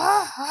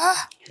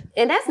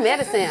 And that's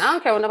medicine. I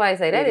don't care what nobody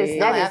say. That It is, is.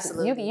 that Oh, is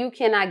absolutely. you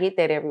cannot get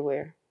that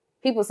everywhere.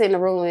 People sit in the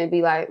room and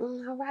be like,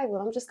 all right,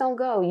 well, I'm just going to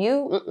go.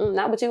 You,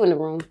 not with you in the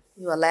room.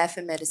 You are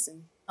laughing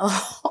medicine.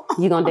 Oh.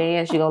 You going to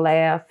dance, you going to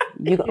laugh.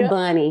 You gonna, Yeah.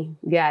 Bunny,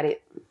 got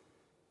it.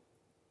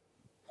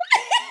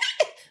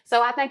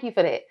 So I thank you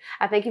for that.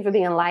 I thank you for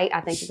being light. I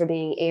thank you for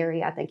being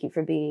airy. I thank you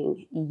for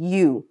being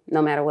you,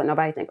 no matter what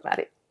nobody think about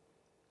it.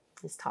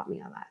 It's taught me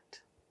a lot.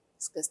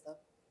 It's good stuff.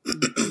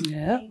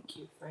 Yeah, Thank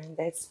you, friend.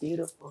 That's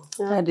beautiful.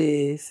 that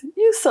is.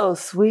 You so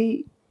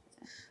sweet.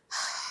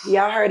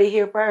 Y'all heard it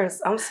here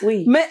first. I'm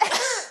sweet. Man.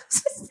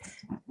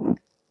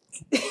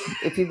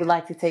 If you would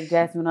like to take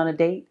Jasmine on a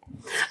date,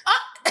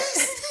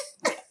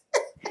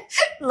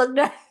 Look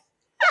there.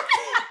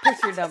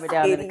 put your number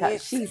down in the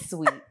comments. Idiot. She's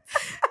sweet.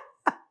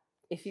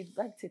 If you'd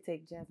like to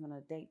take Jasmine on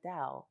a date,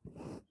 dial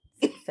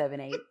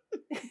 678.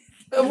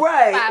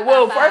 Right. Five,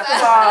 Well, five, first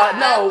five, of all, five,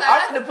 no,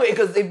 five, I'm gonna put it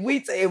because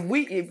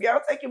if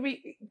y'all taking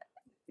me,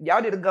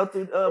 y'all need to go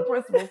through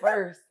principal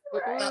first.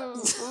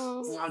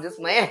 Mm-mm. I'm just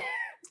playing.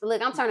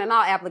 Look, I'm turning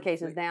all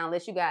applications down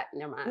unless you got.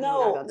 Never mind. No.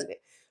 We're not gonna do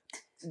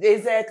that.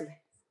 Exactly.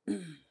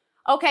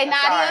 Okay,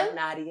 Nadia. Sorry,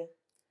 Nadia.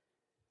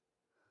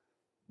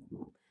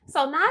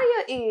 So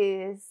Nadia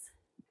is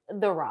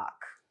the rock.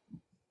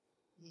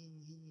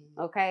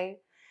 Mm-hmm. Okay.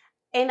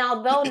 And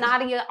although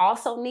Nadia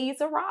also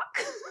needs a rock,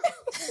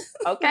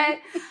 okay,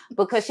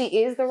 because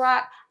she is the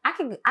rock, I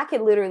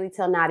can literally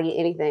tell Nadia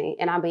anything.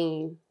 And I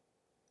mean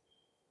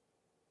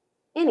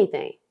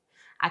anything.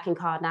 I can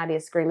call Nadia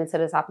screaming to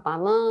the top of my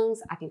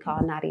lungs. I can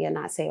call Nadia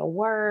not say a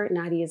word.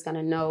 Nadia is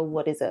gonna know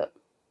what is up.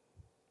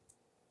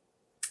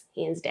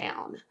 Hands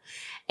down.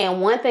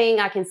 And one thing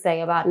I can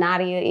say about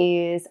Nadia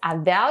is I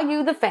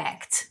value the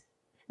fact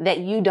that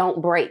you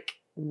don't break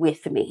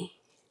with me.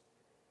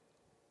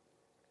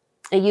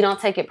 And you don't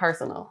take it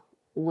personal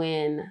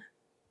when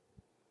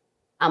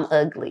I'm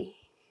ugly.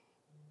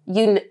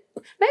 Maybe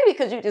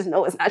because you just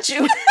know it's not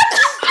you.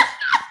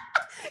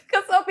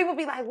 Because some people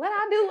be like, what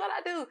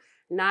I do?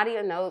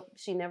 Nadia, no,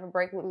 she never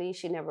break with me.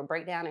 She never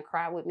break down and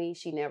cry with me.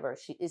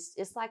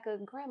 It's like a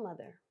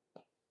grandmother.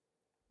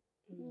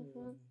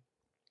 Mm-hmm.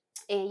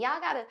 And y'all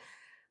gotta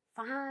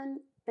find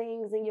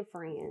things in your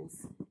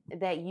friends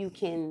that you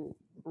can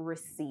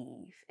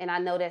receive. And I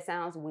know that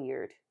sounds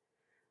weird,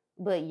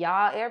 but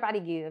y'all, everybody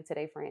give to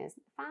their friends.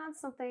 Find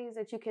some things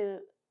that you can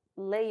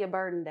lay your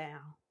burden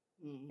down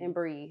and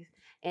breathe.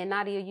 And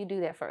Nadia, you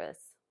do that for us.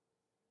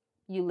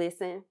 You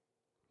listen,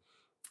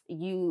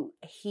 you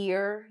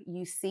hear,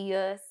 you see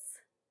us,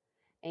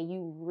 and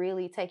you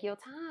really take your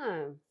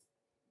time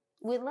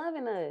with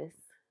loving us.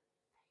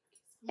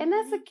 And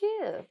that's a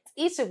gift.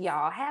 Each of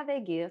y'all have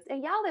a gift,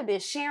 and y'all have been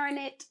sharing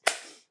it,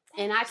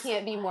 and I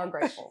can't be more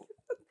grateful.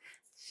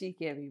 She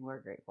can't be more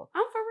grateful.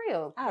 I'm for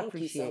real. I Thank you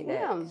appreciate so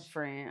that, much.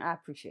 friend. I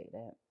appreciate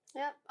that.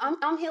 Yep,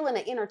 I'm healing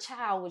an inner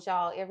child with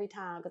y'all every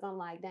time because I'm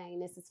like, dang,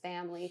 this is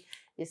family.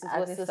 This is I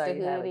what just saw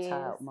you have sisterhood a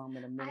child is.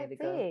 moment a I minute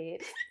ago.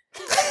 did.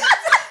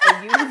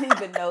 And you didn't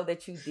even know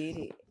that you did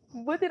it.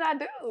 What did I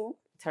do?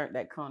 Turned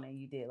that corner and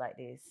you did like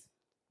this.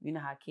 You know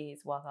how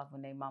kids walk off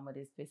when their mama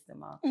just pissed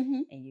them off?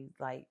 Mm-hmm. And you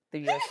like through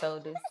your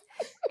shoulders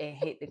and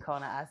hit the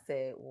corner. I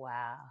said,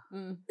 wow.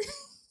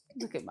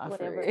 Look at my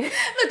Whatever. friend.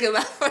 Look at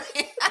my friend.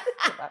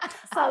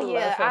 I yeah,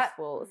 love her I-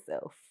 spoiled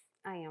self.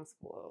 I am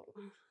spoiled.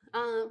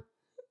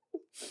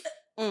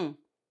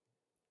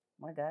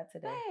 My God,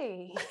 today.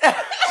 Hey.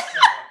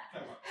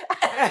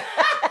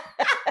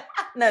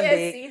 Nothing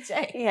Yes, big.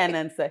 CJ. He had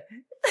nothing to say.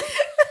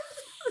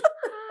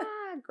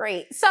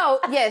 Great. So,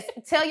 yes,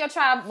 tell your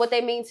tribe what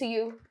they mean to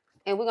you.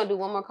 And we're going to do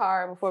one more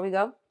card before we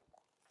go.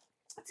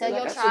 Tell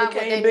your tribe what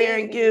they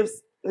bearing mean to you.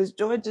 gifts. It's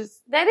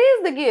George's That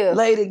is the gift.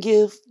 lady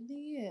gift.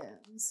 Yeah,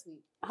 that's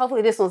sweet.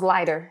 Hopefully this one's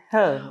lighter.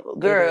 Huh.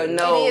 Girl,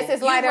 no. It is.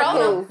 It's You lighter wrote too.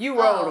 them? You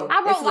wrote them.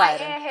 I wrote It's light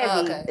lighter. and heavy.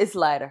 Oh, okay. It's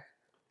lighter.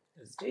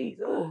 Jesus.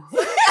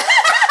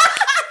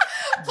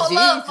 Pull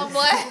up, my Jesus.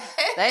 boy.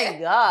 Thank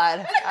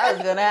God. I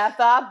was going to have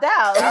to opt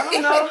out. I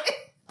don't know.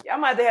 Y'all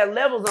might have to have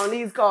levels on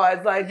these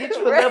cards. Like, get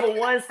you a level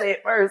 1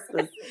 set first.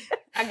 'Cause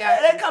I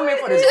got they come in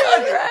for the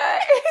judges.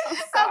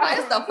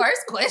 It's the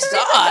first question.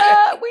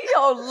 We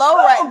on low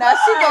right now.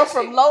 She go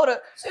from low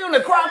to She on the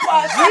crock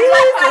pot.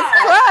 Jesus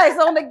Christ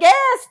on the gas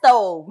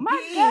stove. My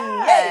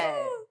God.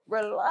 Yeah.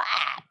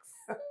 Relax.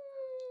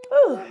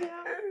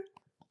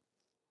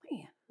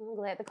 I'm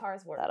glad the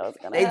cards work. Thought I was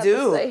gonna They have do.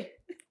 to say.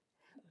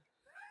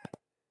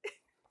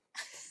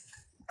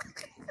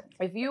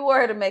 If you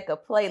were to make a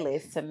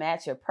playlist to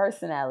match your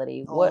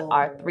personality, what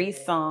are 3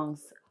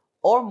 songs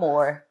or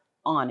more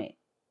on it?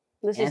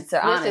 Let's just say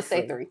Answer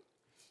 3.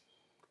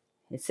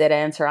 It said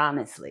answer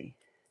honestly.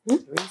 3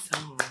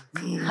 songs.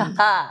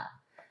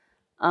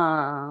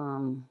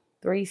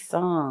 3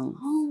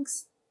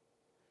 songs.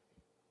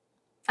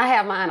 I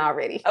have mine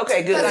already.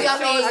 Okay, good. Because y'all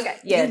mean- Okay.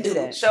 Yeah, You do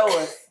that. Show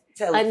us.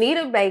 Tell us.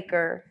 Anita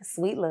Baker,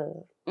 Sweet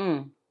Love.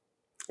 Mm.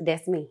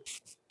 That's me.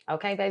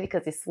 Okay, baby,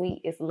 because it's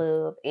sweet, it's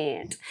love,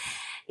 and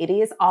it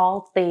is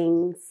all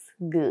things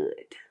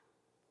good.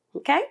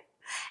 Okay?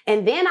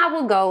 And then I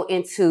will go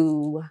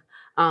into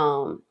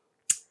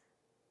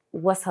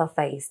what's her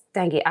face?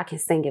 Dang it, I can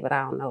sing it, but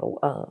I don't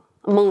know.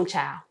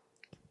 Moonchild.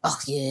 Oh,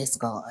 yes,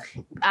 God.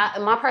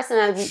 My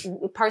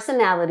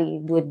personality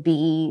would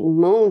be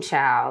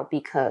Moonchild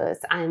because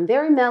I am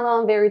very mellow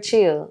and very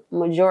chill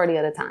majority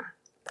of the time.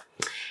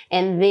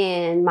 And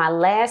then my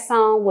last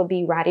song would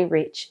be Roddy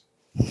Ricch,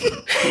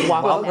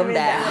 Walk them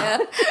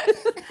down.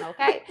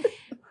 Okay.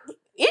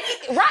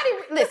 Roddy,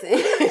 listen.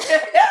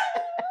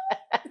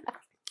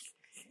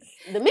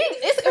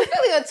 It's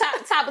really a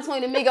tie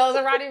between the Migos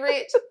and Roddy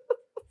Ricch.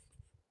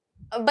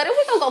 But if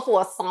we're gonna go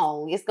for a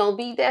song, it's gonna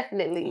be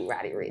definitely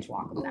Roddy Ricch,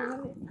 Walk 'Em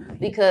Down.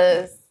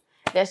 Because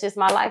that's just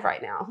my life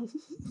right now.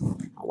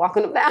 I'm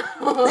walking them down.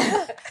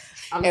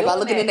 Everybody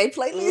looking in their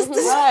playlist.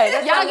 Mm-hmm.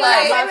 Right. Y'all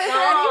get my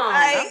song.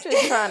 I'm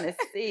just trying to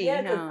see.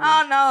 Yeah,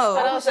 Oh no.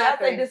 I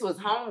think this was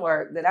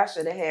homework that I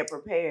should have had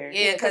prepared.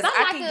 Yeah, because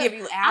I can give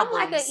you albums.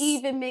 I'm like an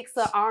even mix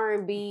of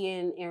R&B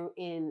and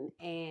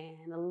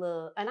a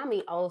little, and I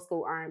mean old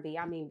school R&B.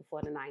 I mean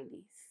before the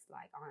 90s,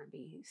 like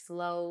R&B,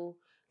 slow,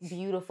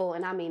 beautiful,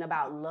 and I mean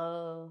about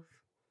love,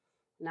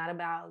 not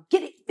about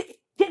get it,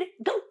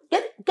 go,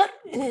 get it, go.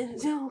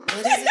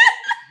 What is it?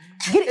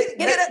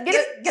 Get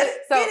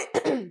it. So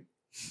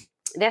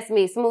that's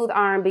me, smooth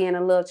R&B and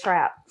a little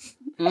trap.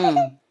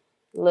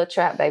 Little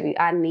trap, baby.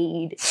 I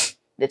need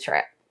the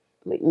trap.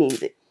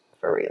 Needs it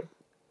for real.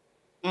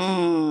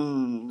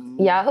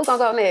 Y'all, who gonna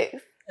go next?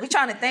 We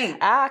trying to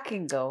think. I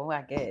can go,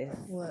 I guess.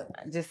 What?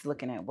 Just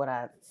looking at what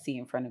I see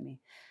in front of me.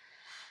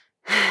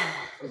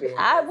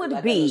 I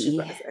would be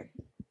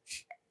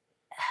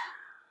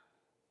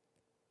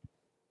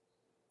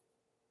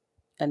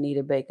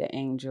Anita Baker,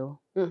 Angel.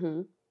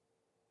 Mm-hmm.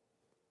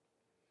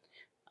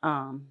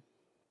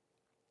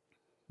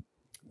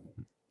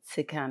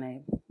 To kind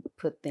of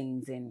put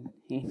things in,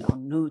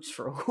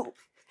 neutral.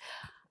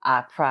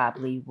 I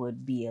probably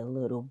would be a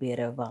little bit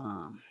of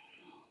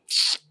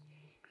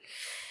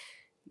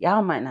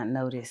y'all might not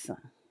know this,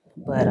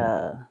 but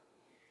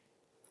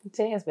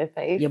Jasmine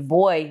face. your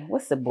boy,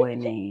 what's the boy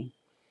name?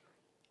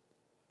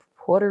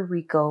 Puerto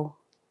Rico.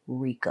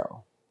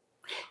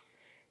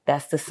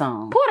 That's the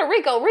song. Puerto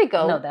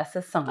Rico. No, that's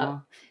the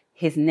song.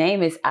 His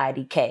name is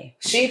IDK.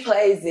 She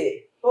plays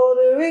it.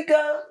 Puerto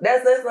Rico.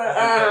 That's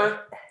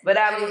but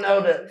I don't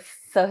know the.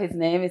 So his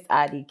name is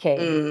IDK.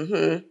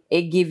 Mm-hmm.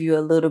 It give you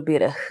a little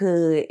bit of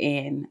hood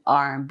and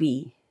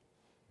R&B.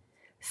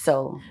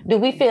 So do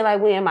we feel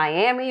like we're in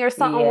Miami or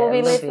something when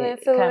we listening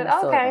to it?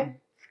 Okay.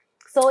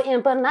 So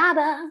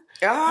empanada.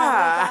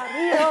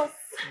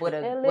 With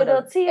A a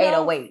little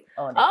 808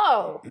 on it.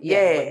 Oh.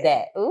 Yeah, with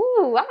that.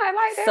 Ooh, I might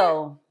like that.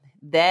 So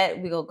that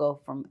we gonna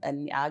go from.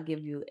 I'll give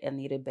you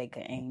Anita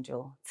Baker,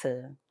 Angel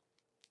to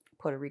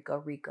Puerto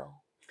Rico,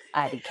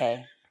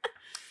 IDK,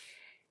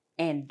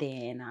 and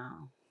then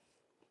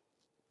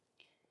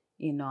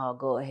I'll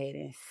go ahead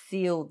and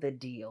seal the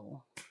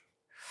deal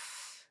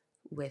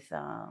with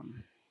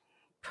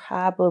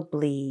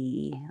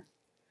probably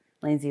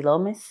Lindsay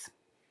Lomas.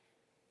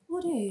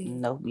 What is?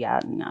 No,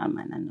 y'all, I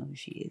might not know who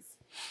she is.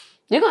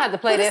 You're gonna have to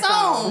play that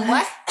song.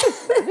 What?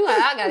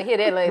 I gotta hear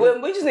that later. Well,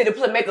 we just need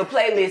to make a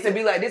playlist and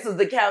be like, this is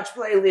the couch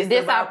playlist.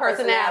 This of our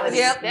personality.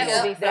 Yep, That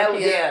would be so That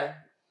cute. yeah.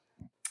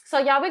 So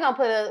y'all, we're gonna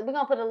put a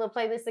little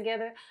playlist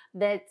together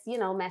that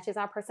matches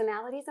our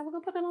personalities, and we're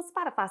gonna put it on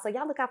Spotify. So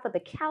y'all look out for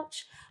the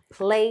couch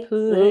playlist.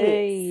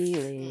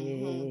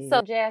 Playlist.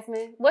 So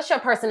Jasmine, what's your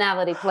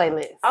personality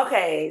playlist?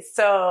 Okay,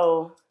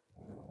 so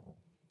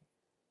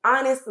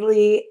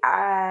honestly,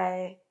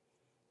 I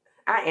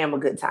am a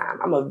good time.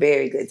 I'm a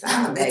very good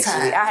time. Good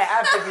actually, time. I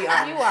have to be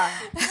honest. You are.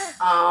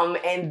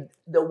 And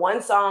the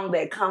one song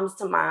that comes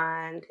to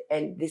mind,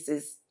 and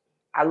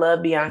I love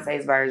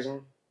Beyonce's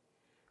version.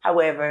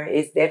 However,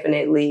 it's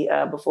definitely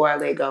Before I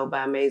Let Go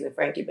by Amazing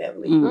Frankie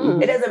Beverly.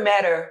 Mm-hmm. It doesn't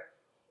matter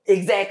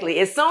exactly.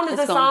 As soon as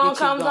It's the gonna song get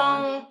you comes going.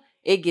 on,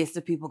 It gets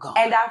the people going.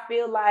 and I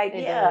feel like,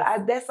 It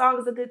that song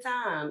is a good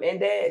time, and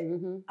that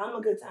Mm-hmm. I'm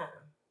a good time.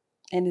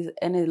 and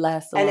it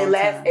lasts a And long it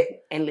lasts, time.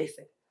 and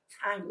listen,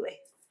 timeless.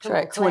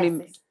 Track Come on, 20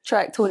 classic.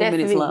 track 20 That's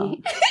minutes me.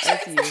 long.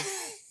 That's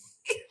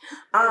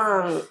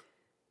you.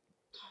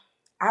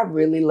 I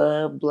really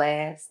love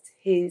Blast.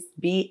 His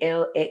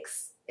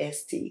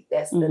BLXST.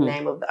 That's the Mhm.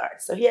 name of the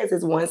artist. So he has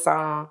this one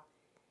song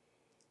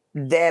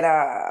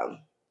that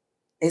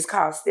is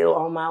called Still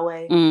On My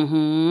Way.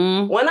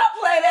 Mm-hmm. When I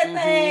play that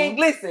Mhm. thing,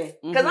 listen,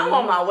 because I'm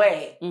on my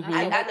way. Mhm.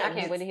 I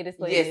can't wait to hear this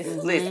playlist. Yes,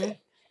 listen.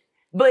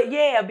 But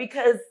yeah,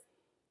 because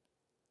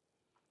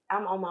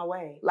I'm on my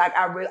way. Like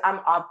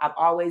I've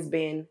always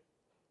been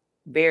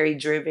very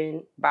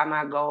driven by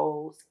my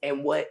goals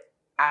and what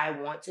I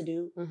want to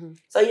do. Mm-hmm.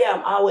 So yeah,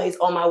 I'm always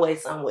on my way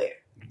somewhere.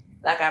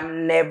 Like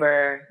I'm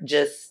never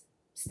just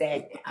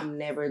stagnant. I'm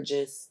never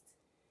just,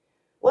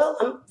 well,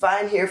 I'm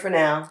fine here for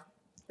now.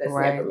 That's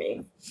Right. never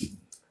me.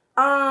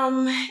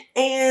 And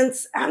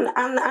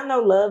I know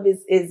love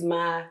is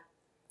my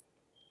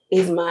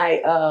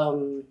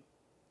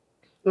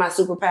my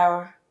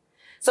superpower.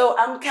 So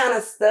I'm kind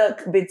of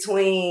stuck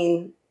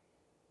between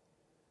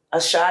a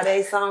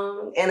Sade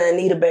song and an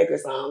Anita Baker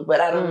song, but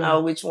I don't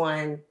know which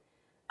one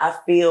I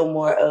feel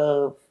more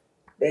of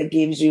that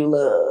gives you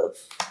love.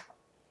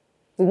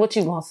 What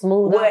you want,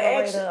 smooth Well,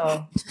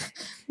 operator?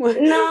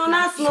 No,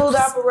 not Smooth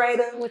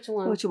Operator. Which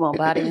one? What you want,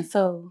 Body and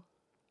Soul?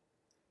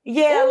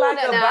 Yeah, Ooh, like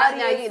now, a now, body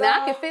now, and now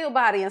I can soul. feel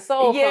body and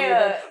soul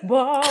Yeah. from you.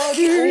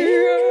 Body.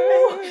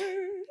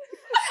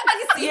 I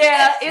can see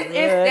Yeah, it's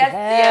that's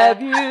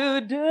have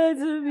you done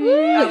to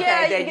me? Okay,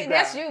 yeah, there you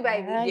that's go. you,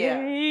 baby.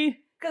 Yeah.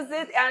 Because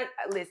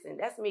listen,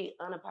 that's me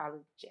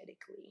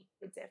unapologetically.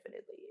 It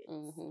definitely is.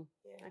 Mm-hmm.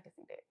 Yeah. I can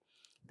see that.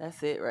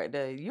 That's it right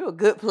there. You a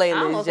good I playlist,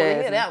 almost want to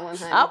Jasmine. hear that one,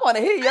 honey. I want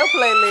to hear your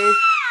playlist.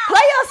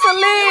 Play your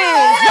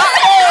Celine.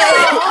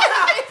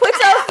 Put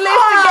your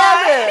list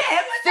together.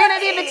 Send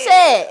it in the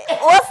chat.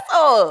 What's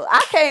up? I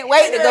can't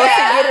wait to go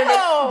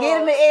get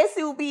in the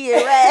SUV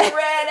and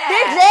ride.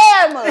 Big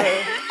Jammer.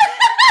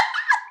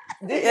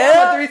 This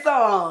are 3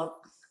 songs.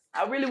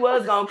 I really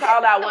was gonna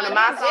call out one of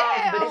my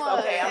songs, but it's Yeah.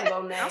 okay. I'm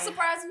gonna name. I'm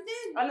surprised you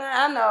didn't.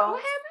 I know.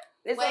 What happened?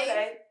 It's Wait.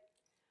 okay.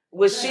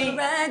 Was she?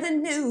 Ride the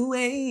new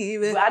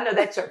wave. Well, I know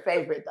that's your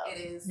favorite though. It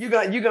is. You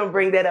gonna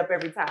bring that up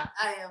every time.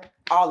 I am.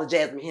 All the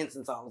Jasmine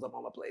Henson songs up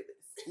on my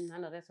playlist. I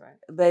know that's right.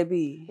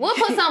 Baby. We'll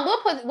put some.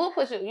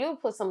 You'll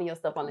put some of your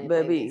stuff on there,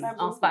 Baby.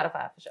 on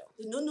Spotify for sure.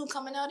 The new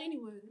coming out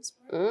anywhere.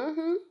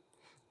 Mm-hmm.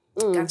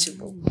 Got you.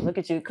 Look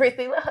at you,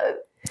 Chrissy. Look.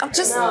 I'm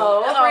just.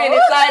 No, my friend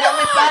excited. I'm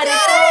excited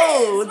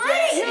too. That's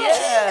right.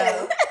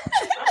 Yeah.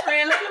 My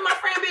friend, look at my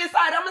friend be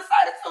excited. I'm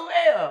excited too.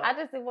 Yeah. I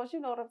just didn't want you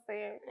to know what I'm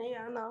saying.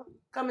 Yeah, I know.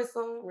 Coming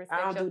soon.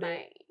 Respect I don't your do that.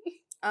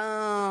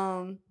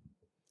 name.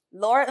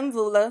 Laura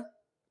Mvula.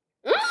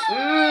 Who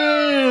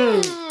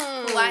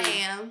I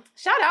am.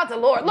 Shout out to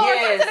Lord. Lord,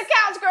 Yes. come to the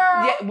couch,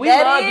 girl. Yeah, we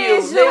That love you.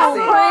 is you,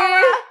 Listen.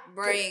 friend.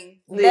 Bring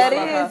That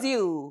Listen. is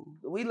you.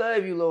 We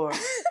love you, Lord.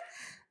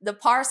 the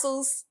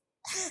parcels.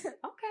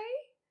 Okay.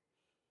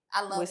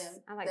 I love With-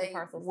 them. I like They- the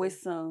parcels. With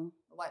some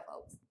White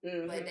folks.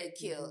 Mhm. But they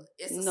kill.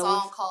 It's a No, song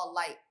it's- called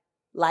Light.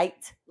 light.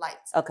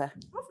 Okay. I'm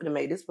gonna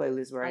make this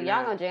playlist right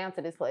Y'all now. gonna jam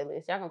to this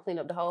playlist. Y'all gonna clean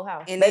up the whole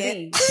house. And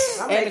Baby.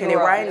 I'm and making the it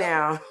right garage.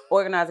 now.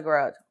 Organize the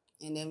garage.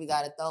 And then we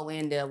gotta throw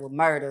in there with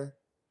murder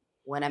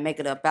when I make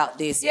it about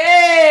this.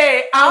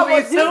 Yay! I'll be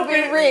just stupid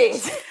be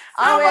rich. I'm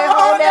I'm gonna gonna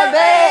hold that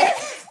bag.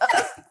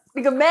 bag.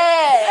 Nigga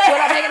mad.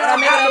 When I make it up,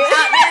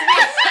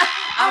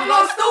 I'm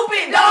gonna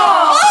stupid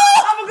dog.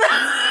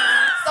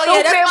 So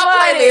yeah, that's my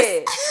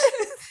playlist.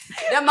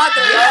 That's my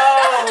three.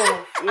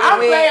 I'm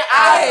saying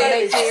I'll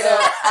make it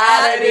up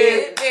out of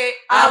this.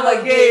 I'ma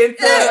get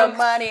into the the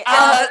money.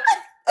 I'ma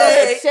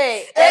Hey,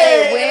 shake.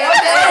 Hey, Hey, win.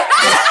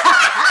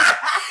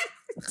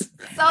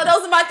 So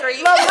those are my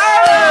three. Well, first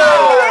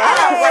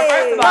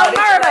of all,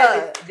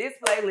 Murder. this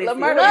playlist. La is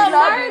Murder. amazing.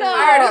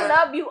 Murder. We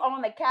love you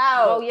on the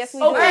couch. Oh, yes, we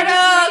do. Oh, Murder,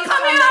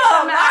 come Murder. to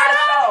our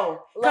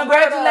show. La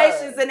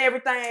Congratulations and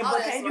everything. Oh, but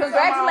that's can you right.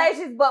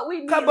 Congratulations, but we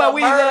need But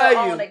we Murder love you.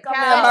 on the Come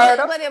couch. on,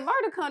 Murder. But if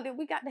Murder come,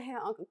 we got to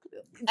have Uncle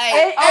Cliff. Hey,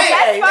 Hey,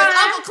 hey, that's fine.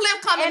 Uncle Cliff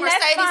coming, And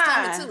that's Mercedes fine.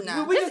 coming too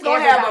now. We just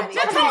gonna have a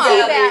Just come on.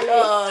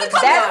 P-Valley,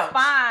 That's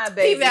fine, P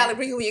baby. Valley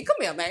reunion. Come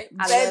here, man.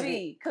 I love it.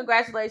 Baby,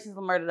 congratulations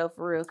on Murder though,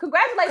 for real.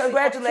 Congratulations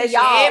Congratulations to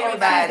y'all,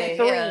 everybody. Season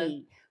 3. Yeah.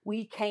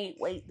 We can't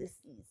wait to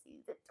see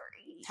season 3.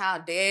 How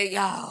dare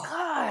y'all?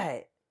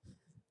 God.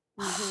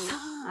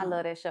 I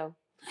love that show.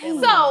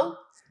 Dang. So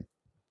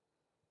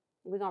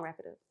we're gonna wrap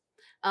it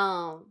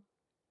up.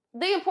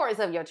 The importance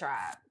of your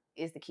tribe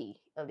is the key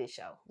of this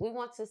show. We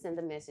want to send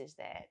a message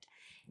that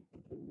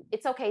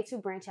it's okay to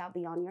branch out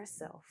beyond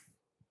yourself.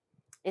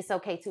 It's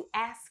okay to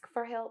ask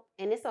for help,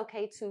 and it's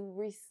okay to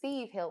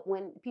receive help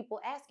when people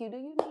ask you, do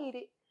you need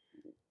it?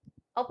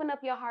 Open up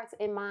your hearts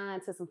and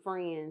mind to some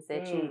friends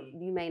that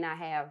you may not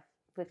have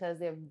because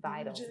they're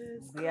vital.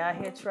 We out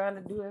here trying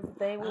to do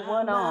everything with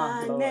one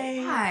arm, Lord.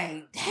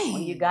 Hi, dang.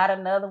 When you got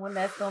another one,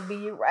 that's gonna be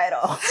you right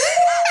off.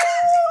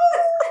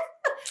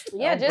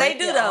 Yeah, Don't just break They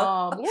do, your though.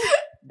 arm. Yeah.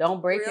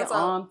 Don't break Real your talk.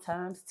 arm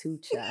times 2,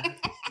 child.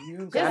 You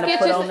Just gotta get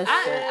put your. on the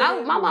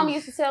shirt. My mom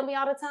used to tell me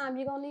all the time,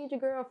 "You're gonna need your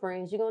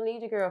girlfriends. You're gonna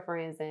need your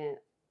girlfriends," and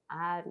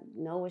I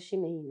know what she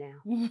mean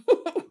now.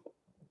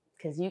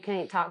 Because you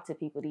can't talk to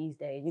people these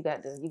days. You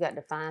got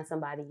to find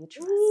somebody you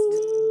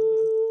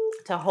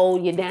trust to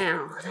hold you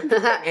down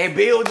And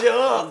build you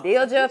up.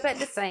 build you up at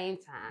the same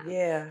time.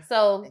 Yeah.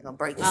 So They're gonna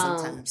break you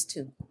sometimes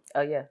too.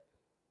 Oh yeah.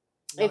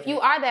 if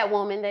you are that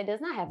woman that does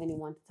not have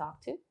anyone to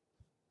talk to,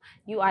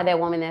 you are that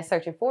woman that's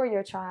searching for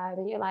your tribe,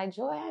 and you're like,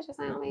 Joy, I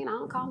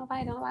don't call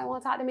nobody. Don't nobody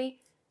want to talk to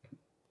me.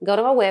 Go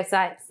to my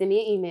website, send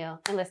me an email,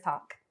 and let's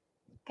talk.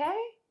 Okay?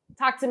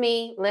 Talk to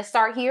me. Let's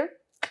start here.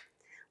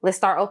 Let's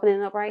start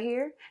opening up right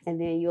here, and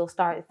then you'll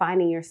start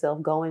finding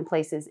yourself going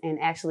places and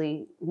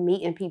actually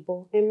meeting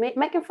people and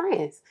making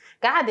friends.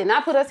 God did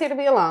not put us here to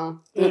be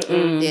alone. Did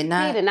He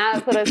not. did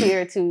not put us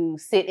here to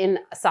sit in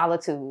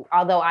solitude.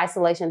 Although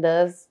isolation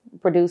does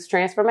produce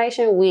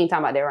transformation, we ain't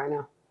talking about that right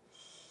now.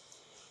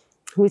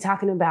 We're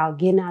talking about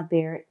getting out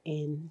there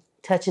and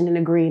touching and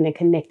agreeing and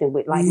connecting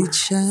with like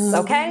minds.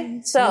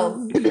 Okay?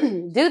 So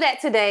do that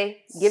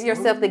today. Give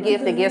yourself the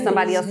gift and give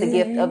somebody else the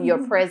gift of your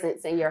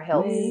presence and your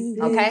help.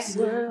 Okay?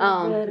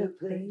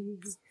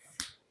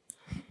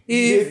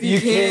 If you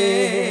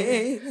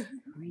can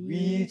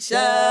reach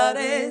out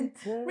and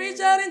touch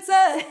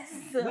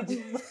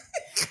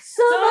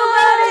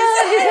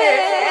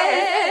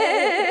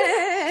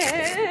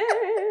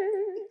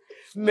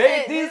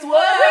Make this world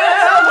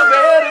a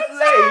better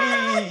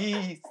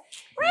place.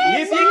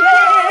 If you can.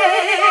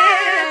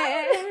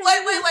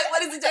 Wait,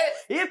 what is it, Jay?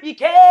 If you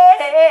can.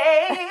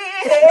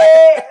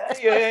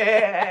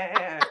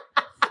 Yeah.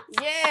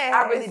 Yeah.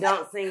 I really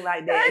don't sing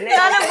like that.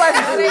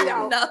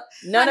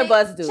 None of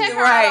us do. Check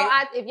her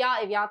out. If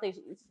y'all think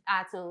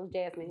iTunes,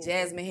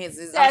 Jasmine Hits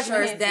is Jasmine I'm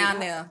sure it's Hits down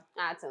is there.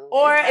 iTunes.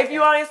 Or if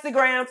you're on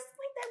Instagram,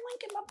 link that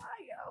link in my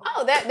bio.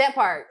 Oh, that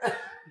part.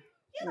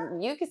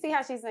 You can see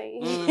how she's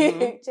saying.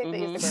 Check the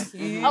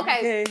Instagram.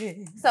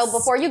 Okay. So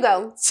before you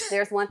go,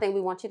 there's one thing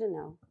we want you to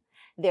know.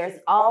 There's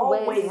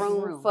always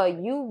room for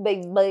you,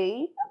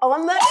 baby.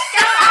 On the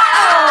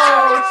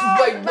couch,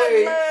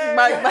 baby. And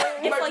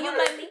for you,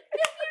 baby.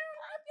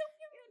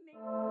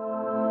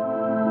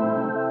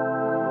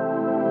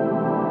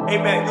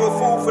 Amen. You a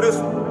fool for this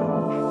one.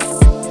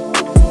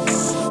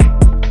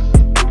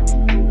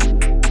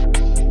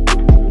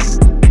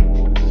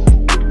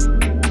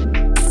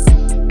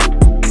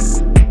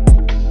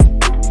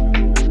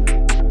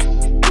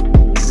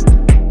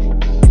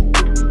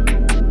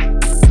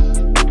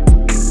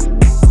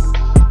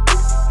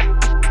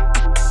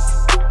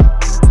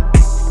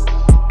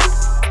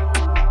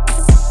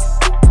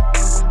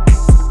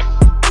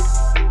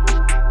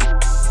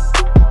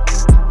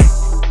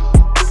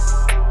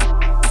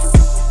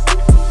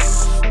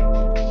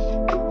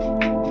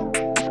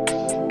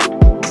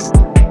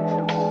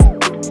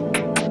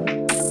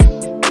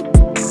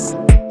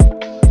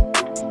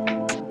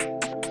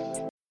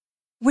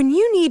 When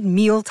you need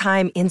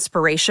mealtime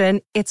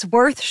inspiration, it's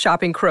worth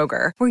shopping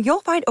Kroger, where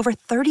you'll find over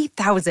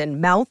 30,000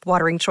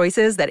 mouth-watering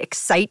choices that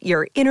excite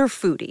your inner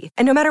foodie.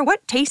 And no matter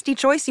what tasty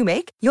choice you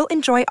make, you'll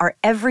enjoy our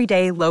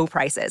everyday low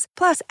prices,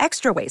 plus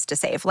extra ways to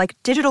save, like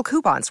digital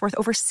coupons worth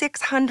over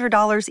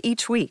 $600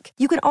 each week.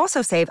 You can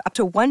also save up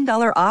to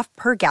 $1 off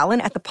per gallon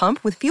at the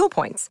pump with fuel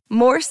points.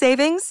 More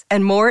savings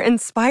and more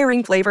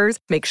inspiring flavors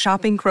make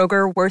shopping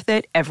Kroger worth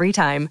it every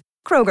time.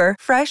 Kroger,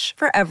 fresh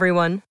for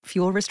everyone.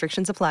 Fuel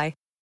restrictions apply.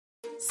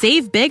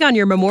 Save big on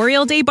your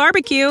Memorial Day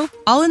barbecue,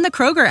 all in the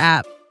Kroger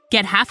app.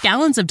 Get half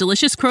gallons of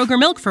delicious Kroger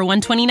milk for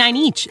 $1.29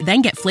 each.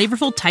 Then get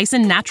flavorful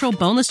Tyson natural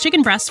boneless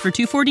chicken breasts for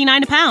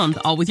 $2.49 a pound,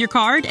 all with your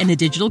card and a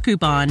digital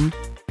coupon.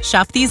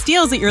 Shop these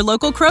deals at your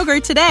local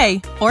Kroger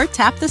today, or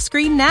tap the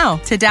screen now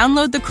to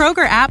download the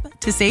Kroger app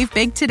to save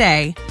big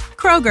today.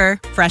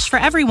 Kroger, fresh for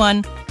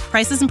everyone.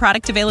 Prices and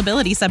product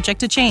availability subject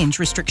to change.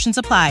 Restrictions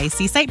apply.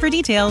 See site for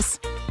details.